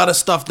take a lot of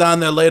stuff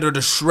down there later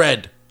to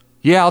shred.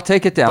 Yeah, I'll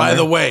take it down. By there.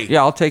 the way. Yeah,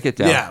 I'll take it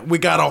down. Yeah, we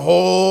got a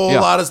whole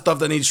lot of stuff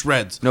that needs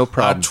shreds. No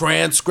problem.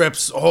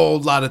 Transcripts, a whole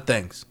lot of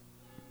things.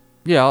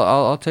 Yeah,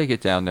 I'll take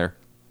it down there.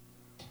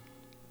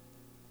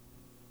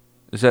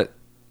 Is that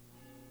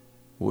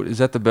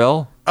the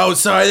bell? Oh,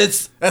 sorry,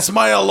 that's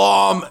my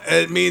alarm.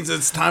 It means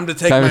it's time to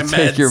take Time my to meds.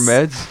 take your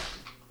meds?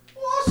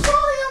 Oh,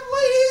 sorry, I'm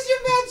late. Here's your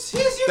meds.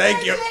 Here's your Thank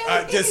meds. you.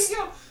 Hey, Just- here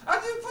you go. I'll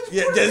put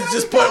Yeah, it down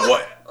just the put pallet.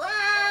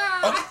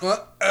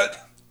 what?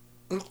 Ah.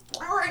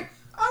 All right.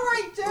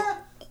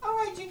 All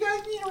right, you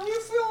guys need a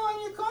refill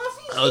on your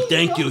coffee? Oh, Here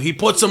thank go. you. He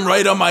puts them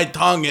right on my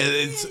tongue.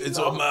 It's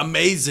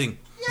amazing.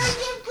 Yeah,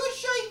 good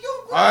show. You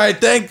doing great. All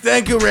right,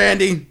 thank you,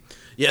 Randy.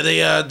 Yeah,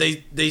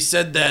 they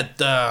said that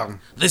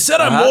they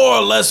said I'm Uh-huh. more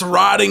or less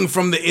rotting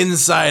from the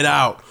inside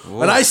out.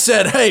 And I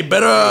said, hey,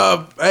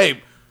 better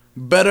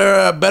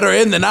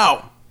in than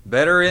out.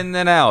 Better in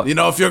than out. You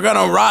know, if you're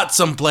gonna rot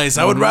someplace,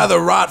 I would rather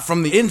rot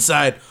from the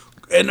inside,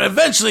 and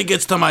eventually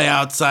gets to my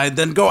outside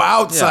than go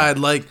outside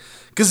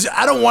because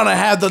I don't want to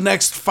have the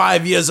next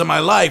 5 years of my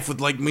life with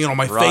my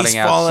Rotting face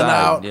falling outside,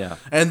 out, yeah.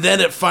 and then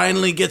it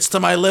finally gets to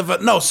my liver.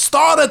 No,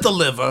 start at the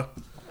liver.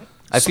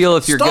 I feel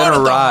if you're Start gonna at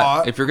the rot,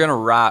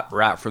 heart.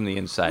 rot from the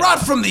inside. Rot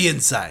from the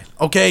inside.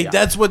 Okay, Yeah.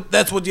 that's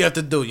what you have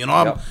to do. You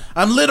know, Yep.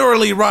 I'm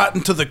literally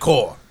rotten to the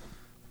core.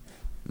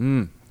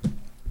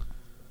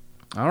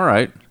 All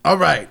right. All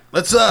right,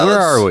 let's. Where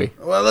are we?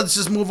 Well, let's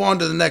just move on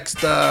to the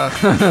next.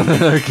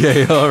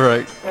 Okay. All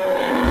right.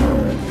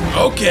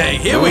 Okay,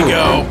 here we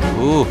go.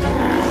 Ooh.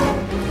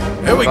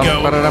 Here we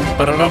go.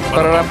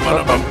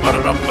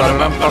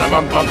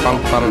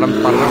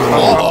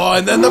 Oh,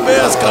 and then the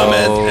bears come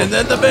in. And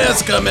then the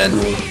bears come in.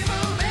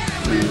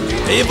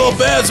 Evil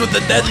bears with the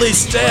deadly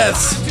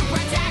stares.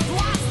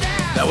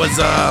 That was,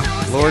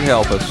 Lord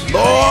help us.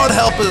 Lord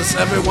help us,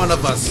 every one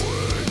of us.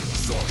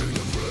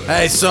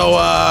 Hey, so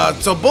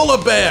bull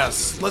or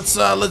bears? Let's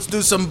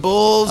do some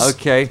bulls.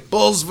 Okay.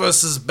 Bulls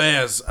versus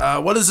bears.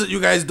 What is it you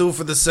guys do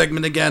for this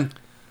segment again?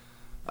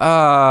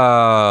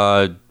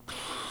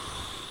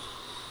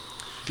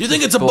 You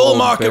think it's a bull Bull,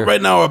 market bear.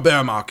 right now or a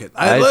bear market?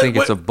 I think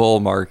it's a bull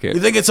market.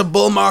 You think it's a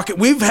bull market?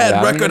 We've had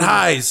Yeah, I record mean,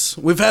 highs.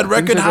 We've had Things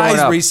record are going highs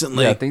up.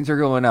 recently. Yeah, things are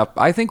going up.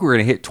 I think we're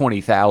going to hit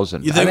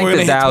 20,000. You think I we're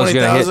think the gonna hit Dow's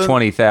going to hit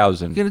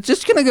 20,000? 20,000. It's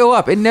just going to go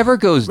up. It never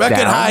goes Record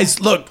down.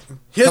 highs. Look,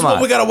 here's Come what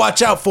on. we got to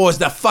watch out for is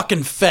that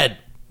fucking Fed.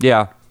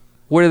 Yeah.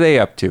 What are they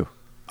up to?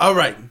 All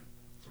right.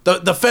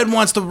 The Fed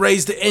wants to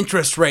raise the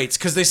interest rates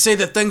because they say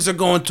that things are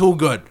going too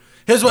good.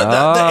 Here's what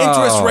the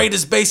interest Oh. rate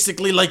is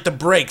basically like the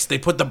brakes. They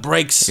put the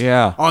brakes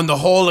Yeah. on the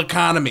whole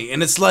economy.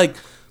 And it's like,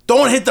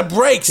 don't hit the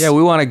brakes. Yeah,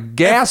 we want to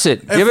gas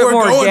it. If Give it we're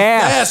more going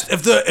gas.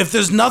 fast, if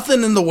there's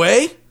nothing in the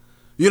way,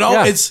 you know,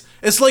 Yeah.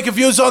 it's like if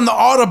you was on the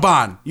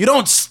Autobahn. You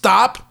don't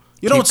stop.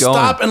 You don't Keep going.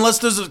 stop unless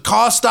there's a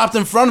car stopped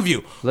in front of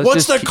you. Let's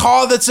What's just the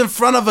car that's in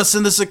front of us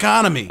in this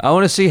economy? I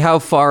want to see how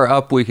far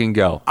up we can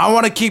go. I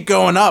want to keep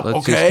going up, Let's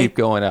okay? just keep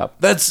going up.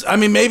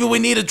 Maybe we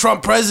need a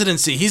Trump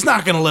presidency. He's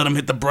not going to let him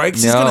hit the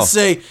brakes. He's No. going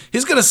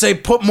to say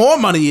put more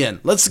money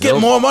in. Let's get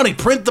Nope. more money.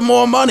 Print the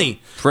more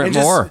money. Print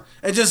And more.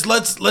 And just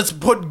let's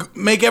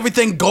make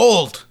everything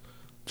gold.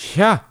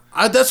 Yeah.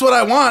 That's what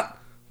I want.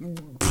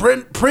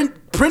 Print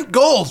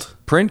gold.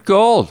 Print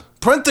gold.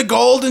 Print the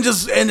gold and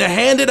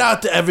hand it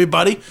out to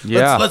everybody.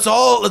 Yeah. Let's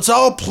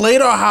all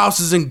plate our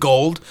houses in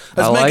gold.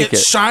 Let's I make like it it.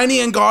 shiny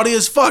and gaudy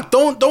as fuck.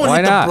 Don't Why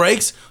hit not? the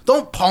brakes.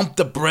 Don't pump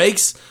the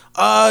brakes.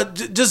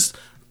 Just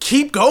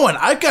keep going.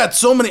 I've got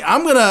so many.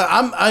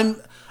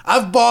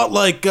 I've bought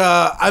like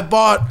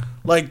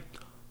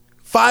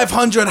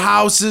 500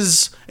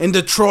 houses in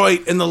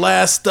Detroit in the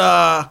last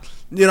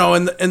you know,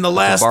 in the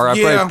last I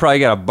year. probably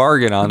got a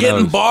bargain on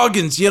Getting those.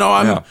 bargains, you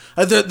know.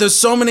 There's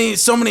so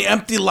many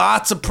empty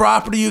lots of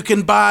property you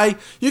can buy.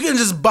 You can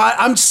just buy.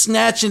 I'm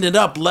snatching it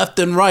up left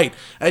and right.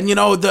 And you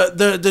know,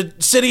 the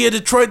city of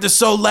Detroit, they're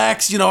so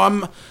lax. You know,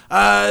 I'm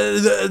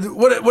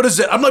what is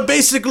it? I'm like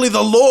basically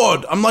the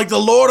lord. I'm like the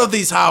lord of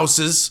these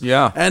houses.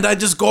 Yeah. And I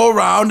just go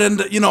around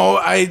and you know,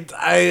 I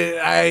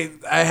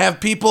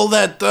have people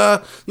that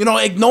you know,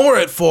 ignore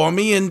it for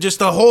me, and just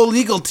a whole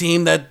legal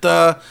team that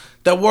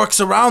works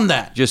around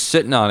that. Just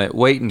sitting on it,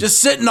 waiting. Just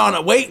sitting on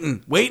it,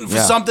 waiting for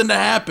something to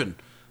happen.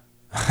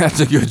 That's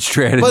a good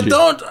strategy. But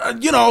don't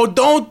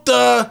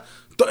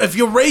if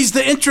you raise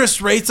the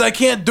interest rates, I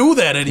can't do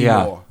that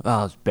anymore.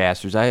 Oh, those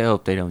bastards. I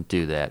hope they don't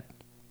do that.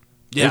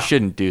 Yeah. They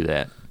shouldn't do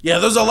that. Yeah,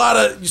 there's a lot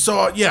of,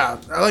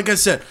 like I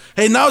said,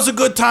 hey, now's a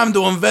good time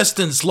to invest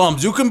in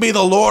slums. You can be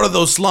the lord of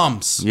those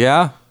slums.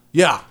 Yeah?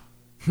 Yeah.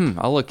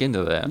 I'll look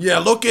into that. Yeah,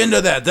 look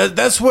into that.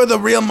 That's where the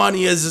real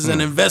money is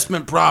an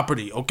investment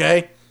property,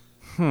 okay?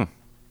 I've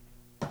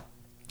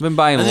been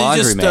buying And then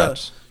laundry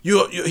maps.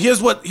 Here's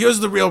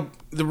the real,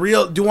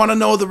 do you want to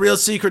know the real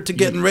secret to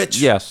getting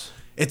rich? Yes.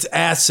 It's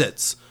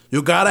assets.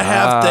 You gotta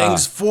have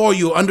things for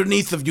you,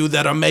 underneath of you,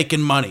 that are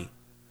making money.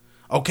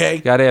 Okay?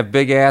 Gotta have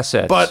big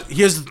assets. But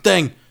here's the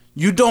thing.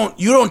 You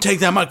don't take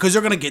that money because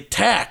you're gonna get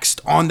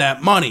taxed on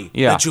that money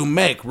that you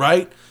make,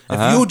 right?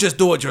 If you just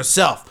do it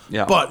yourself.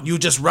 Yeah. But you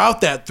just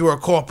route that through a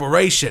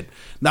corporation.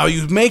 Now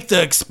you make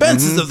the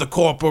expenses of the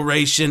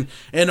corporation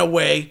in a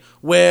way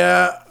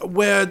where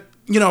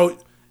you know,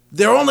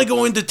 they're only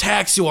going to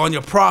tax you on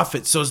your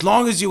profits. So as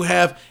long as you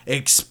have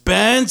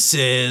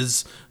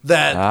expenses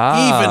that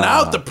even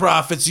out the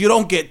profits, you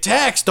don't get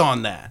taxed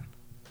on that.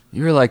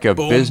 You're like a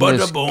Boom,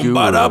 business bada, boom, guru.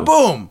 bada,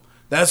 boom.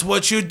 That's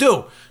what you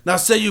do. Now,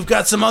 say you've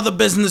got some other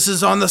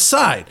businesses on the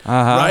side,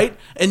 right?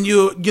 And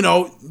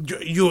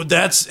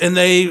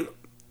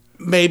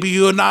maybe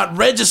you're not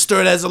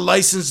registered as a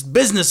licensed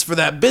business for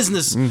that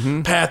business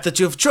path that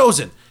you've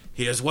chosen.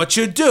 Here's what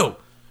you do.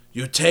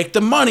 You take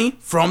the money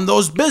from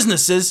those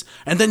businesses,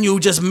 and then you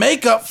just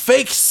make up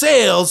fake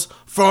sales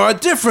for a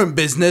different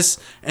business,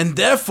 and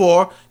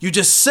therefore you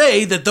just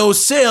say that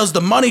those sales,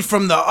 the money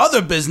from the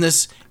other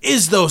business,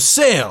 is those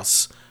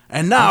sales.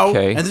 And now,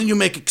 and then you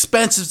make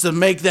expenses to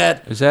make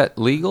that. Is that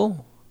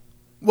legal?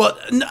 Well,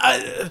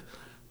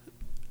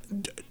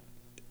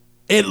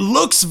 it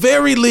looks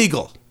very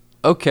legal.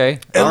 Okay.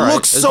 It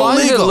looks so legal. As long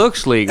as it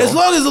looks legal. As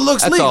long as it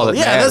looks That's legal. all that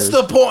that's matters. the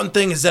important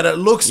thing, is that it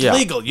looks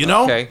legal, you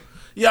know? Okay.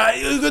 Yeah,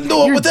 you can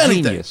do it You're with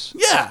anything. genius.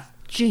 Yeah.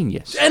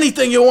 Genius.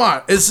 Anything you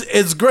want.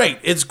 It's great.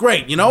 It's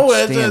great, you know?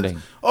 Outstanding.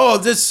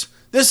 This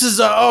is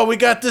we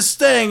got this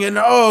thing, and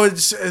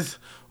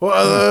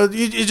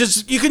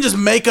you can just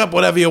make up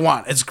whatever you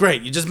want. It's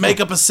great. You just make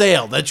up a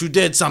sale that you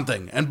did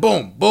something, and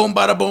boom, boom,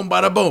 bada boom,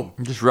 bada boom.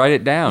 Just write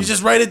it down. You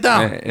just write it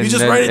down. And you just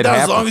then write it down.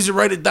 happens. As long as you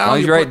write it down, As long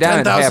as you you write put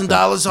it down, it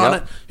 $10,000 on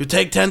happens. it. You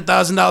take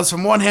 $10,000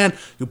 from one hand,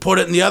 you put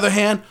it in the other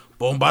hand.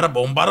 Boom, bada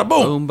boom, bada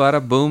boom. Boom,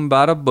 bada boom,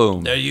 bada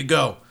boom. There you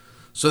go.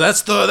 So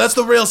that's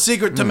the real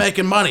secret to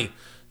making money.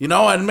 You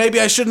know, and maybe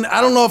I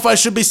don't know if I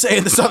should be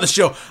saying this on the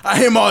show.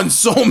 I am on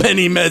so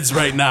many meds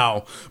right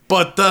now.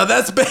 But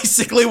that's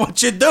basically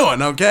what you're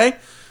doing, okay?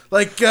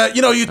 Like,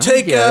 you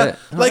take,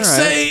 like,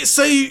 right.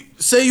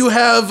 say you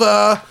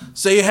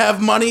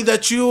have money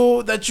that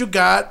you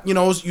got,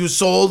 you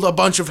sold a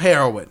bunch of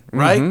heroin,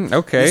 right?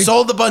 Okay. You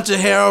sold a bunch of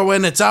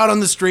heroin. It's out on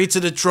the streets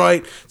of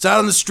Detroit. It's out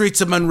on the streets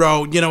of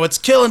Monroe. It's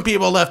killing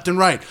people left and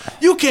right.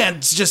 You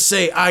can't just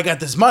say, I got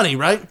this money,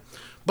 right?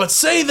 But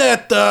say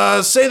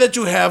that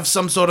you have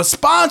some sort of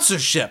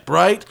sponsorship,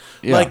 right?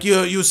 Yeah. Like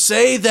you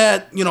say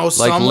that someone,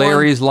 like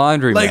Larry's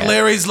Laundromat, like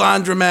Larry's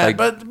Laundromat,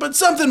 but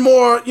something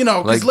more,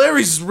 because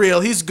Larry's real,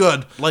 he's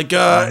good. Like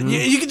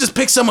you can just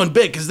pick someone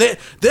big because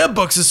their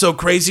books are so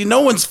crazy,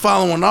 no one's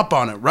following up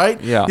on it,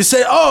 right? Yeah. You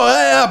say,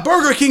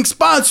 Burger King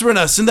sponsoring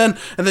us, and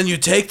then you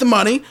take the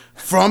money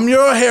from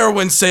your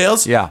heroin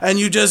sales, and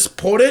you just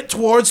put it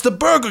towards the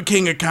Burger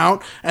King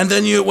account, and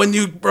then when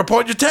you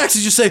report your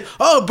taxes, you say,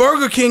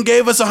 Burger King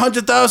gave us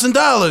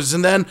 $100,000,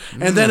 and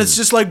then it's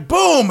just like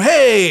boom,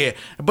 hey,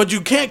 but you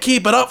can't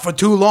keep it up for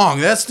too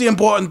long. That's the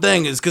important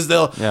thing, is because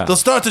they'll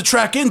start to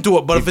track into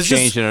it. But if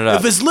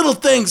it's little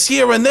things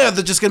here and there,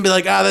 they're just gonna be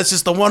like, that's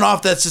just a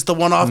one-off. That's just a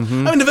one-off. I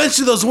mean,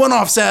 eventually those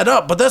one-offs add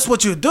up, but that's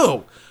what you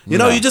do.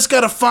 You just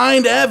got to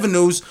find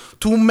avenues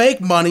to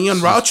make money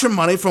and route your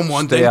money from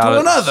one thing to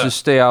another. Just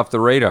stay off the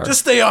radar.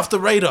 Just stay off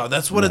the radar.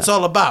 That's what it's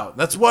all about.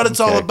 That's what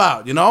it's all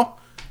about,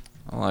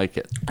 I like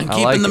it. And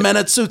keeping the men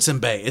at Suits and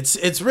Bay.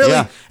 It's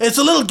really, it's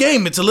a little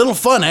game. It's a little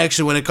fun,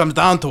 actually, when it comes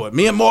down to it.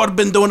 Me and Mort have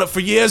been doing it for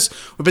years.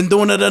 We've been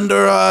doing it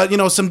under,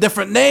 some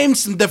different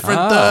names, some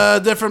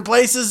different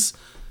places.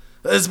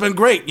 It's been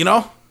great,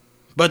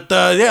 But,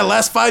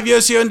 last 5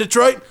 years here in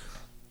Detroit,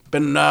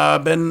 been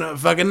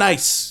fucking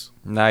nice.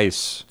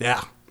 Nice.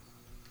 Yeah.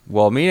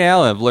 Well, me and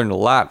Alan have learned a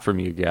lot from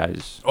you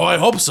guys. Oh, I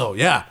hope so,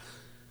 yeah.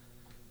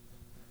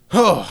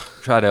 Oh.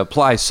 Try to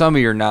apply some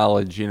of your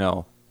knowledge,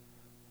 to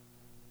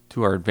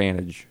our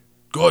advantage.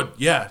 Good,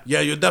 yeah.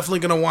 Yeah, you're definitely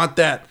going to want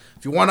that.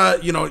 If you want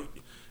to,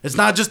 It's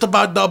not just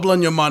about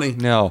doubling your money.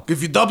 No.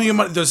 If you double your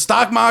money, the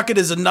stock market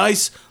is a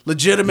nice,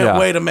 legitimate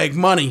way to make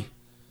money.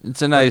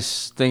 It's a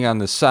nice thing on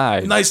the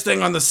side. Nice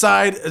thing on the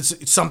side.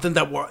 It's something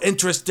that we're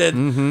interested.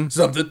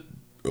 Something.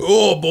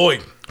 Oh boy.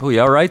 Oh, you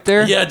all right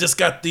there? Yeah, just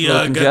got the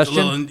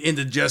Indigestion?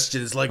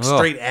 indigestion. It's like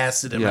straight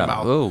acid in my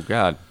mouth. Oh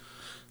God.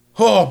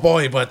 Oh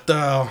boy, but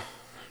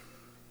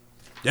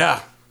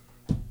yeah,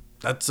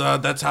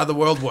 that's how the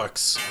world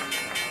works.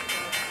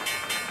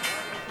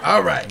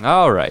 All right.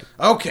 All right.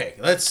 Okay,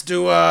 let's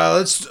do.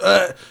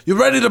 You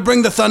ready to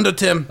bring the thunder,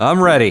 Tim?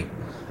 I'm ready.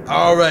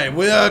 All right,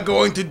 we are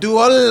going to do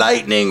a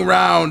lightning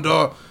round,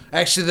 or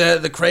actually,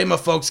 the Kramer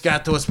folks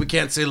got to us. We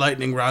can't say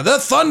lightning round. The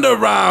thunder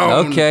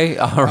round. Okay.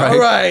 All right. All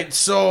right.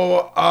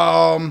 So,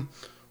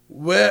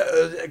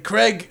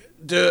 Craig,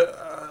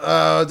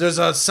 there's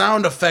a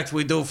sound effect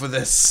we do for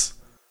this.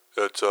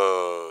 It's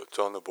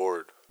on the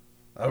board.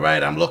 All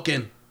right, I'm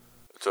looking.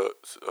 It's a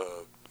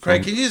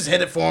Craig, can you just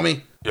hit it for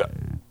me? yeah.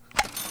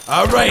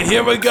 All right,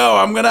 here we go.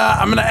 I'm gonna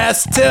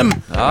ask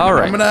Tim. All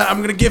right.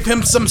 I'm gonna give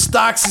him some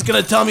stocks. He's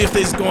gonna tell me if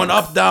he's going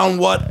up, down,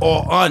 what,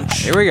 or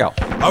unch. Here we go.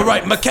 All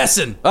right,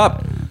 McKesson,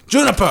 Up.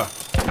 Juniper,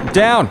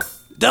 Down.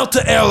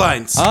 Delta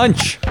Airlines,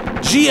 Unch.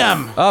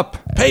 GM, Up.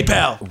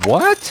 PayPal,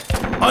 What?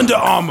 Under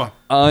Armour,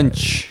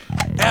 Unch.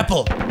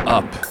 Apple,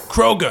 Up.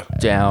 Kroger,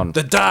 Down.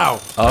 the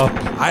Dow, Up.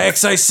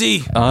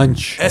 IXIC,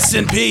 Unch.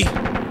 S&P,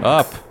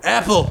 Up.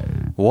 Apple,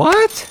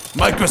 What?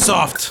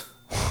 Microsoft,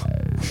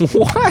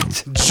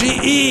 What?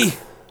 GE.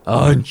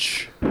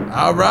 Unch.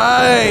 All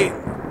right.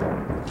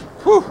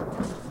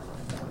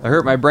 I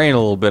hurt my brain a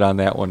little bit on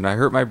that one. I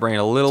hurt my brain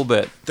a little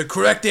bit. The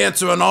correct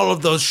answer on all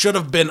of those should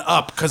have been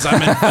up because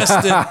I'm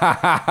invested.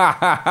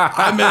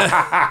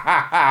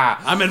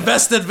 I'm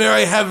invested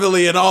very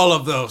heavily in all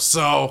of those.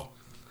 So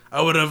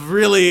I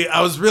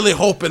was really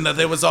hoping that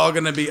they was all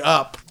going to be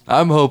up.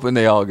 I'm hoping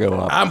they all go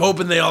up. I'm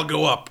hoping they all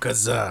go up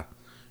because,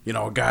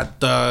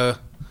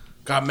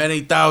 got many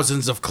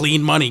thousands of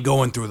clean money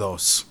going through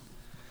those.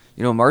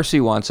 You know,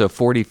 Marcy wants a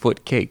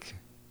 40-foot cake.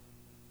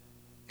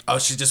 Oh,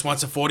 she just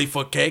wants a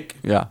 40-foot cake?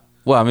 Yeah.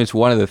 Well, I mean, it's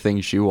one of the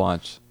things she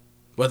wants.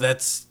 Well,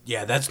 that's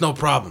no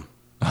problem.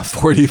 A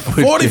 40-foot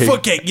cake.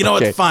 40-foot cake. You know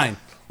Okay. what? Fine.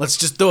 Let's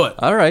just do it.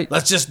 All right.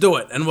 Let's just do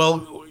it. And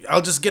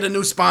I'll just get a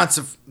new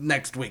sponsor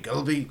next week.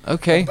 It'll be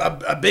Okay.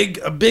 a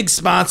big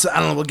sponsor. I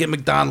don't know. We'll get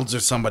McDonald's or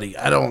somebody.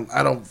 I'll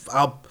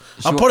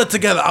put it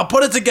together. I'll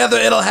put it together.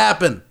 It'll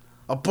happen.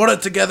 I'll put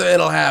it together.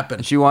 It'll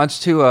happen. She wants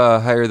to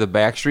hire the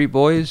Backstreet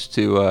Boys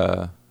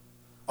to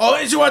Oh,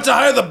 and you want to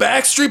hire the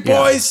Backstreet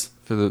Boys?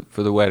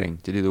 for the wedding,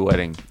 to do the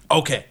wedding.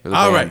 Okay. For the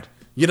All band. right.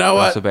 You know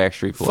what? That's the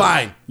Backstreet Boys.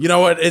 Fine. You know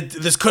what?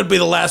 This could be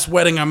the last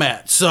wedding I'm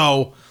at.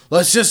 So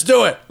let's just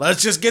do it.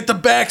 Let's just get the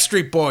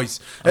Backstreet Boys.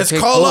 Let's Okay,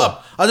 call cool.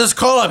 up. I'll just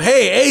call up.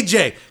 Hey,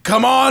 AJ,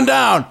 come on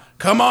down.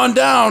 Come on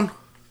down.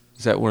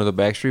 Is that one of the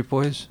Backstreet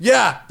Boys?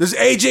 Yeah, there's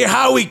AJ,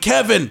 Howie,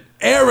 Kevin,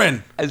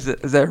 Aaron. Is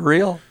that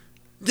real?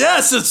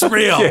 Yes, it's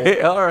real. Okay,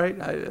 all right.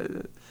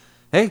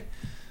 Hey,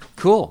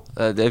 cool.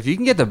 If you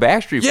can get the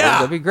Backstreet Boys, Yeah.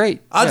 that'd be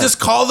great. I'll Yeah. just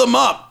call them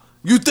up.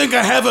 You think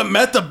I haven't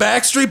met the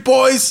Backstreet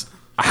Boys?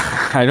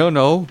 I don't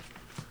know.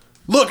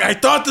 Look, I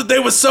thought that they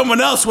was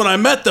someone else when I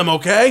met them,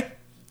 okay?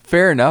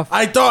 Fair enough.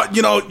 I thought,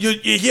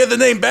 you hear the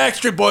name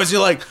Backstreet Boys,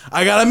 you're like,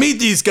 I gotta meet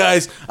these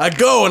guys. I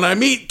go and I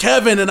meet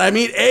Kevin and I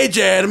meet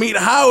AJ and I meet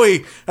Howie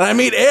and I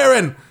meet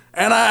Aaron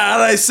and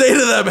I say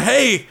to them,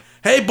 hey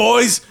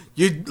boys,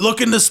 you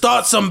looking to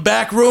start some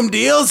backroom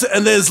deals?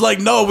 And there's like,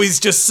 no, we's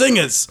just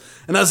singers.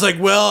 And I was like,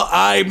 well,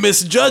 I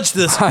misjudged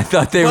this. I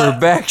thought they were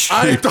but Backstreet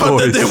I thought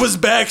Boys. that they was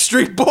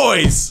Backstreet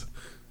Boys.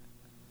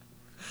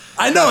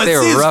 I know, They it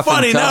were seems rough and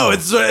funny now.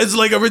 tough. It's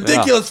like a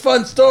ridiculous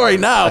fun story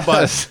now,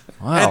 but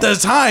Wow. at the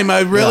time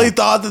I really Yeah.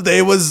 thought that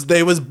they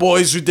was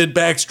boys who did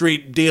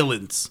Backstreet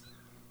dealings.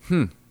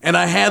 And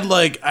I had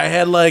like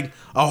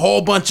a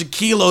whole bunch of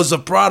kilos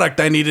of product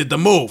I needed to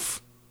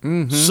move.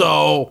 Mm-hmm.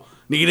 So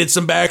needed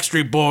some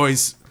Backstreet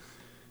Boys.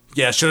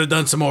 Yeah, should have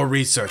done some more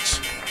research.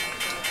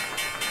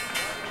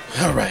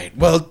 All right.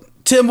 Well,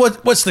 Tim,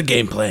 what's the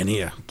game plan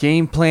here?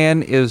 Game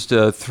plan is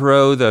to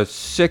throw the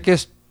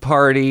sickest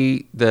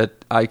party that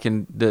I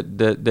can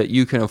that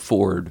you can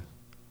afford.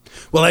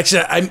 Well,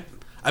 actually,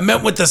 I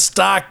meant with the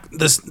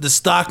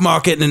stock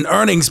market and an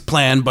earnings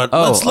plan, but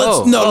let's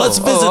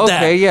visit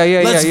that. Okay,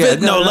 yeah. Let's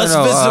visit No,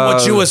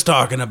 what you was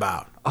talking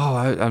about. Oh,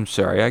 I'm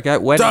sorry. I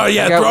got wedding. Oh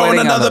yeah, I got throwing wedding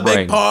on another the big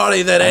brain.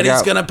 party that I Eddie's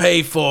got- gonna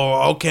pay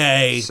for.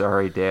 Okay.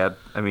 Sorry, Dad.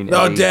 I mean,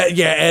 No,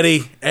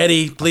 Eddie.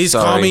 Eddie, please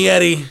call Sorry. me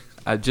Eddie.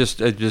 I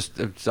just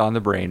it's on the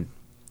brain.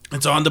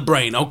 It's on the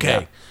brain.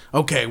 Okay.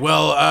 Okay.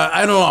 Well,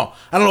 I don't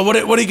know.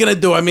 What are you gonna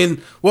do? I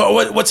mean,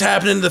 what's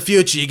happening in the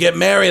future? You get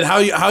married. How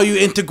you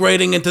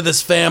integrating into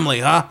this family?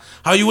 Huh?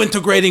 How you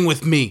integrating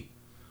with me?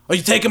 Are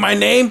you taking my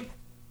name?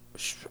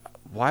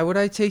 Why would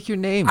I take your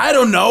name? I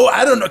don't know.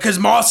 Because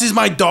Marcy's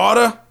my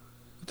daughter.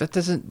 That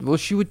doesn't. Well,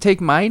 she would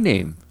take my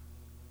name.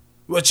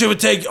 What she would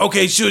take?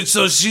 Okay,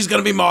 so she's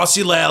gonna be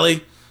Marcy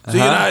Lally. So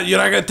you're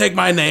not gonna take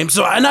my name.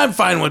 So and I'm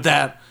fine with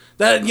that.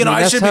 That, you know,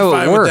 I that's should be how it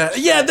fine with works.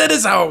 that. Yeah, that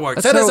is how it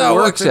works. That's That is how it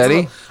it works, It's a Eddie.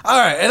 little- all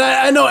right, and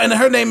I know, and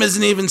her name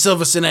isn't even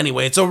Silverson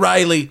anyway. It's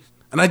O'Reilly.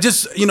 And I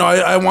just, you know,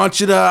 I want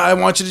you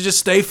to just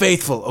stay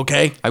faithful,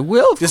 okay? I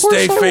will. Of Just course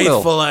stay I will.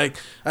 faithful. Like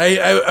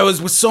I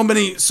was with so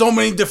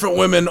many different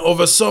women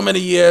over so many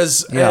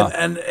years, Yeah.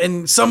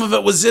 and some of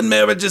it was in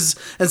marriages,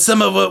 and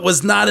some of it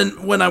was not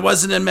in when I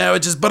wasn't in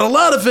marriages. But a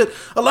lot of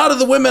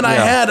the women I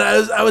Yeah. had,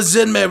 I was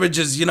in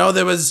marriages. You know,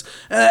 there was,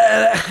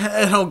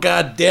 oh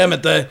God damn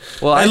it,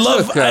 Well, I I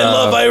love took, I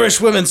love Irish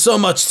women so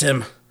much,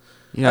 Tim.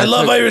 You know, I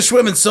love took- Irish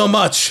women so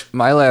much.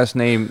 My last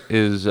name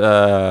is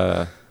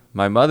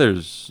my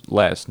mother's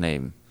last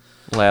name,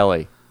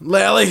 Lally.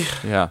 Lally.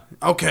 Yeah.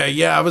 Okay,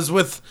 yeah, I was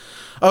with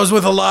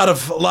a lot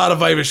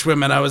of Irish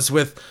women. I was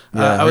with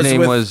Yeah, I her was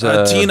name with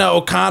was, Tina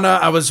O'Connor.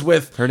 I was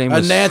with her name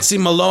was- Nancy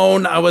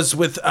Malone. I was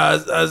with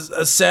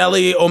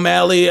Sally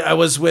O'Malley. I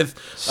was with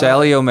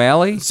Sally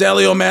O'Malley?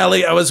 Sally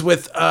O'Malley. I was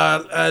with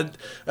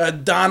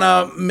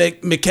Donna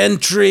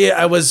McKentry.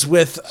 I was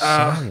with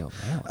Sally O'Malley.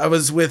 I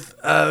was with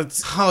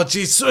oh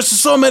geez,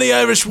 so many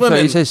Irish So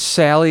women. you say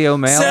Sally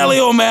O'Malley? Sally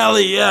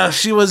O'Malley, yeah,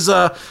 she was you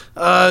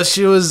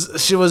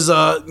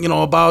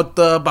know,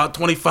 about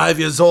 25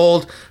 years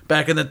old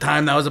back in the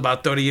time. That was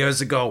about 30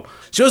 years ago.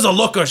 She was a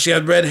looker. She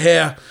had red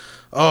hair.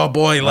 Oh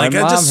boy, like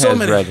mom just so has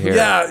many. red hair.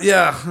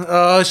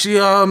 Yeah. She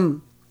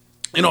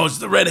you know, it's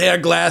the red hair,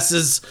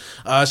 glasses.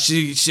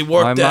 She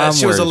worked. My mom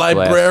She was a wears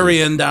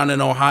librarian down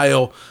in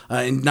Ohio,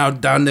 and now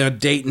down there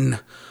Dayton.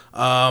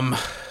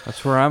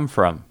 That's where I'm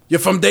from. You're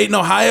from Dayton,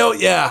 Ohio?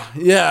 Yeah.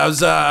 I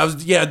was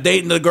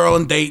Dayton, the girl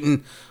in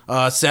Dayton,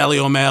 Sally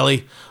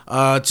O'Malley.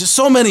 Just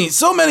so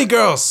many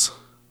girls.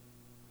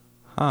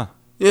 Huh.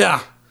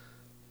 Yeah.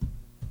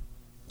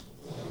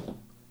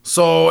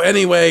 So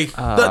anyway,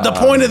 the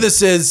point of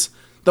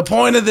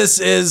this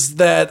is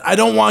that I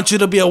don't want you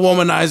to be a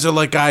womanizer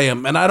like I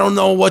am. And I don't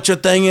know what your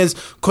thing is.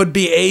 Could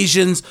be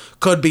Asians,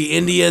 could be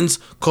Indians,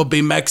 could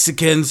be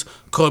Mexicans,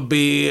 could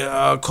be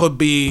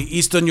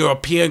Eastern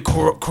European,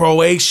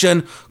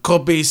 Croatian,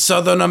 could be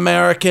Southern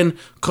American,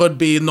 could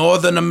be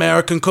Northern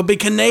American, could be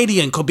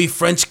Canadian, could be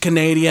French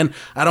Canadian.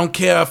 I don't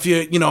care if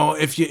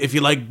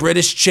you like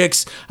British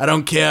chicks. I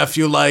don't care if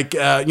you like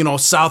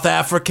South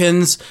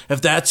Africans,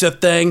 if that's your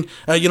thing.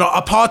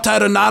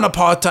 Apartheid or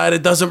non-apartheid,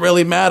 it doesn't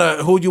really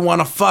matter who you want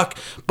to fuck,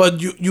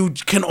 but you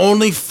can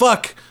only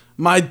fuck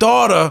my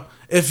daughter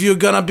if you're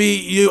gonna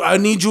be I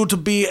need you to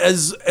be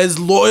as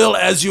loyal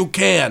as you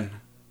can.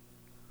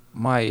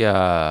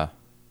 My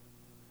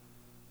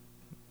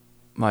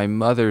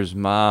mother's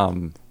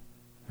mom,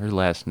 her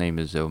last name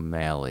is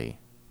O'Malley.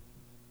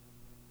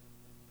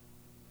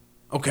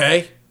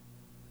 Okay.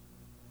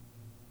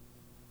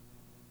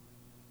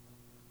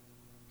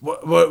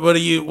 What are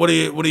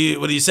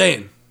you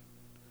saying?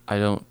 I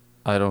don't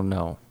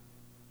know.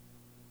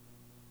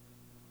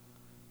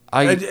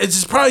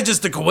 It's probably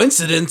just a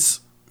coincidence.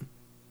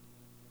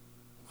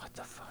 What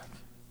the fuck?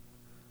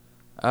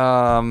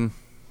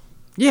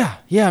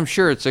 Yeah, I'm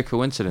sure it's a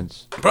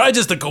coincidence. Probably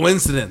just a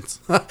coincidence.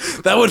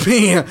 that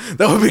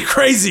would be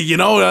crazy, you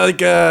know, like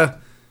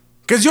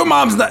because your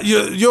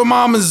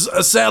mom is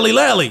Sally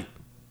Lally,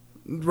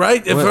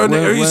 right?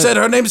 If you said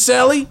her name's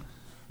Sally,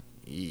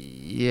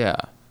 Yeah.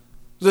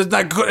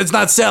 it's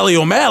not Sally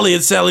O'Malley,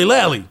 it's Sally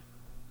Lally.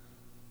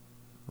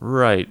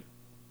 Right.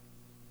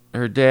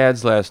 Her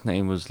dad's last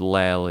name was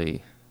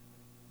Lally.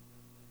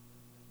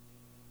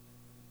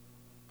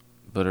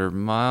 But her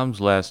mom's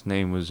last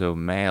name was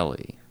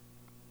O'Malley.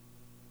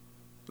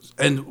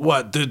 And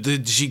what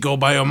did she go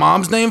by her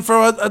mom's name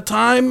for a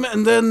time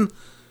and then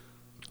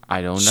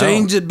I don't know.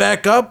 change it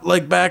back up,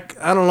 like back?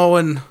 I don't know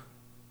when.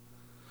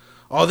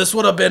 Oh, this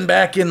would have been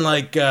back in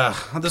like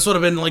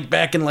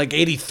back in like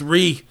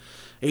 83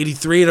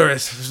 or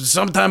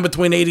sometime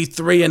between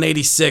 83 and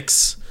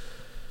 86.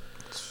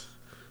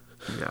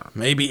 Yeah.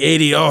 Maybe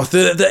 80. Oh,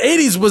 the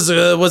 80s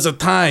was a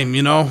time,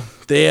 you know.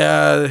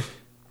 I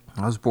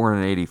was born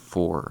in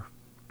 84.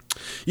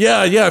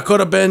 Yeah, could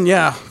have been,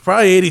 yeah,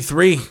 probably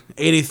 83.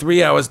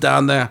 83 I was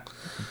down there.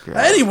 Okay.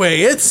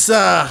 Anyway, it's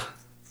Oh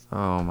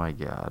my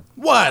god.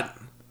 what?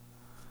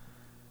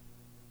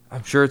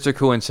 I'm sure it's a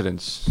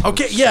coincidence.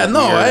 Okay, It's yeah, a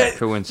no, weird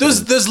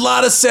coincidence. there's a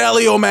lot of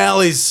Sally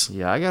O'Malleys.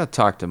 Yeah, I gotta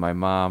talk to my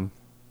mom.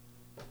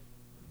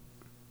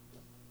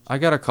 I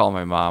gotta call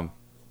my mom.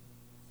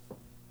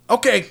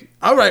 Okay,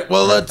 all right.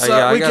 Well, let's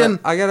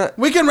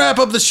we can wrap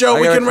up the show.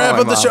 We gotta can wrap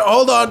call up my the show. mom.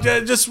 Hold on,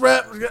 just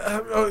wrap.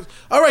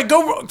 All right,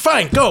 go.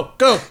 Fine, go.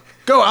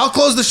 I'll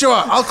close the show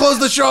out. I'll close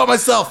the show out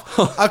myself.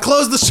 I'll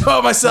close the show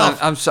out myself.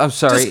 I'm sorry.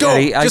 Just go.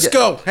 Eddie,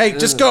 Go. Hey,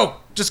 just go.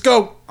 Just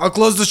go. I'll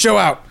close the show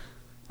out.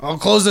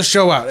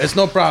 It's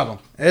no problem.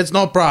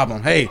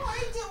 Hey,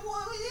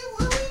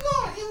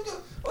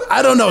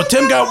 I don't know.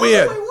 Tim got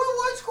weird.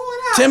 What's going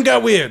on? Tim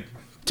got weird.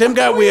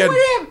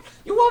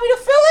 You want me to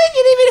fill in?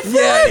 You need me to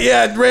fill in?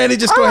 Yeah. Randy,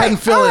 just go ahead and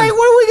fill all in. right,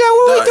 what do we got?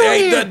 What are we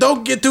doing here?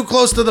 Don't get too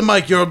close to the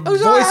mic. Your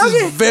voice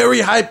okay. is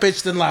very high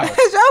pitched and loud.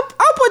 It's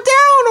up or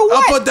down or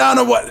what? Up or down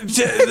or what?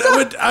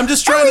 I'm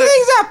just trying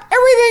Everything's up.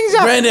 Everything's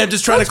up. Randy, I'm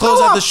just trying Let's to close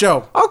go out up. the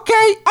show.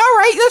 Okay. All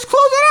right. Let's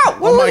close it out.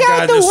 What Oh do my we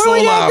gotta God, do? you're What so do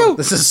we gotta loud. do?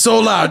 This is so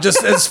loud.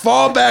 Just as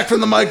far back from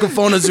the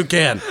microphone as you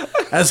can.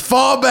 As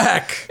far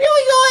back. Here we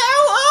go.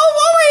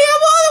 Oh, over here.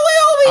 I'm all the way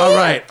over All here.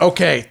 right.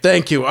 Okay.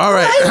 Thank you. All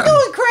right. How you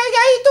doing, Craig?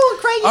 How you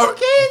doing, Craig? You All-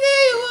 okay in there?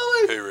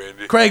 Hey,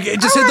 Randy. Craig,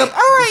 just All hit right. the.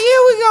 All right.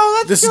 Here we go.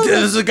 Let's This do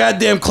is a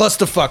goddamn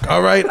clusterfuck.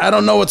 All right. I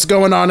don't know what's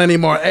going on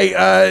anymore.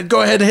 Hey,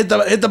 go ahead and hit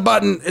the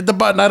button. Hit the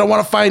button. I don't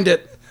want to find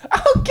it.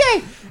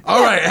 Okay.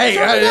 All right. Hey,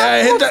 So we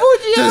got hit the.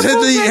 Fuji, Just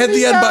hit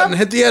the end button.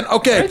 Hit the end.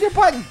 Okay. Hit the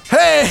button.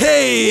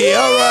 Hey,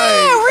 all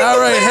right, ring all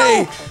the right,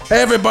 bell.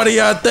 hey, everybody,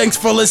 thanks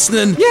for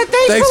listening. Yeah,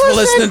 thanks for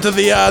listening to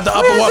the Upper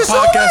What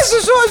Podcast.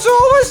 It's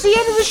over. It's the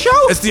end of the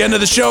show. It's the end of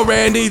the show,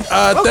 Randy.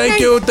 Thank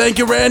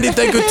you, Randy.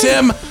 Thank you,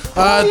 Tim.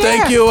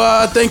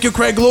 yeah. Thank you,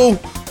 Craig Lou.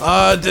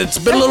 It's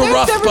been a little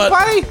Thanks, rough, but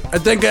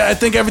everybody. I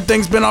think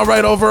everything's been all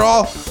right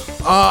overall.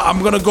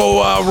 I'm gonna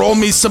go roll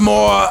me some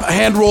more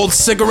hand-rolled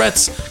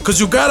cigarettes, cause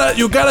you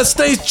gotta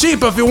stay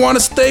cheap if you want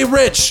to stay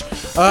rich.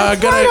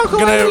 right,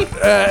 Uncle Eddie.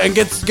 And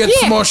get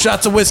some more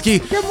shots of whiskey.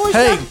 Get more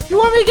Hey. stuff. You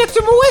want me to get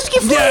some more whiskey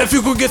for Yeah, you? if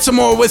you could get some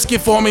more whiskey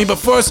for me. But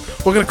first,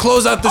 we're going to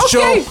close out the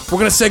Okay. show. We're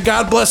going to say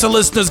God bless our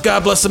listeners.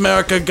 God bless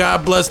America.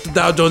 God bless the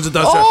Dow Jones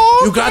Industrial.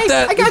 Oh, You got okay.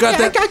 that? I got You got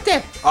that. that? I got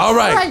that. All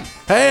right. All right.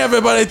 Hey,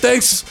 everybody.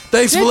 Thanks for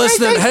Yeah,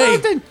 listening. thanks for Hey,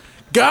 listening.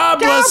 God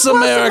bless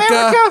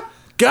America.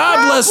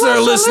 God bless our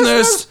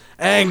listeners.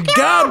 And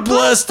God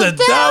bless the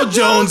Dow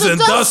Jones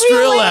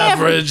Industrial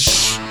Average.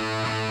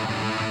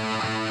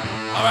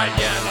 All right,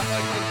 yeah.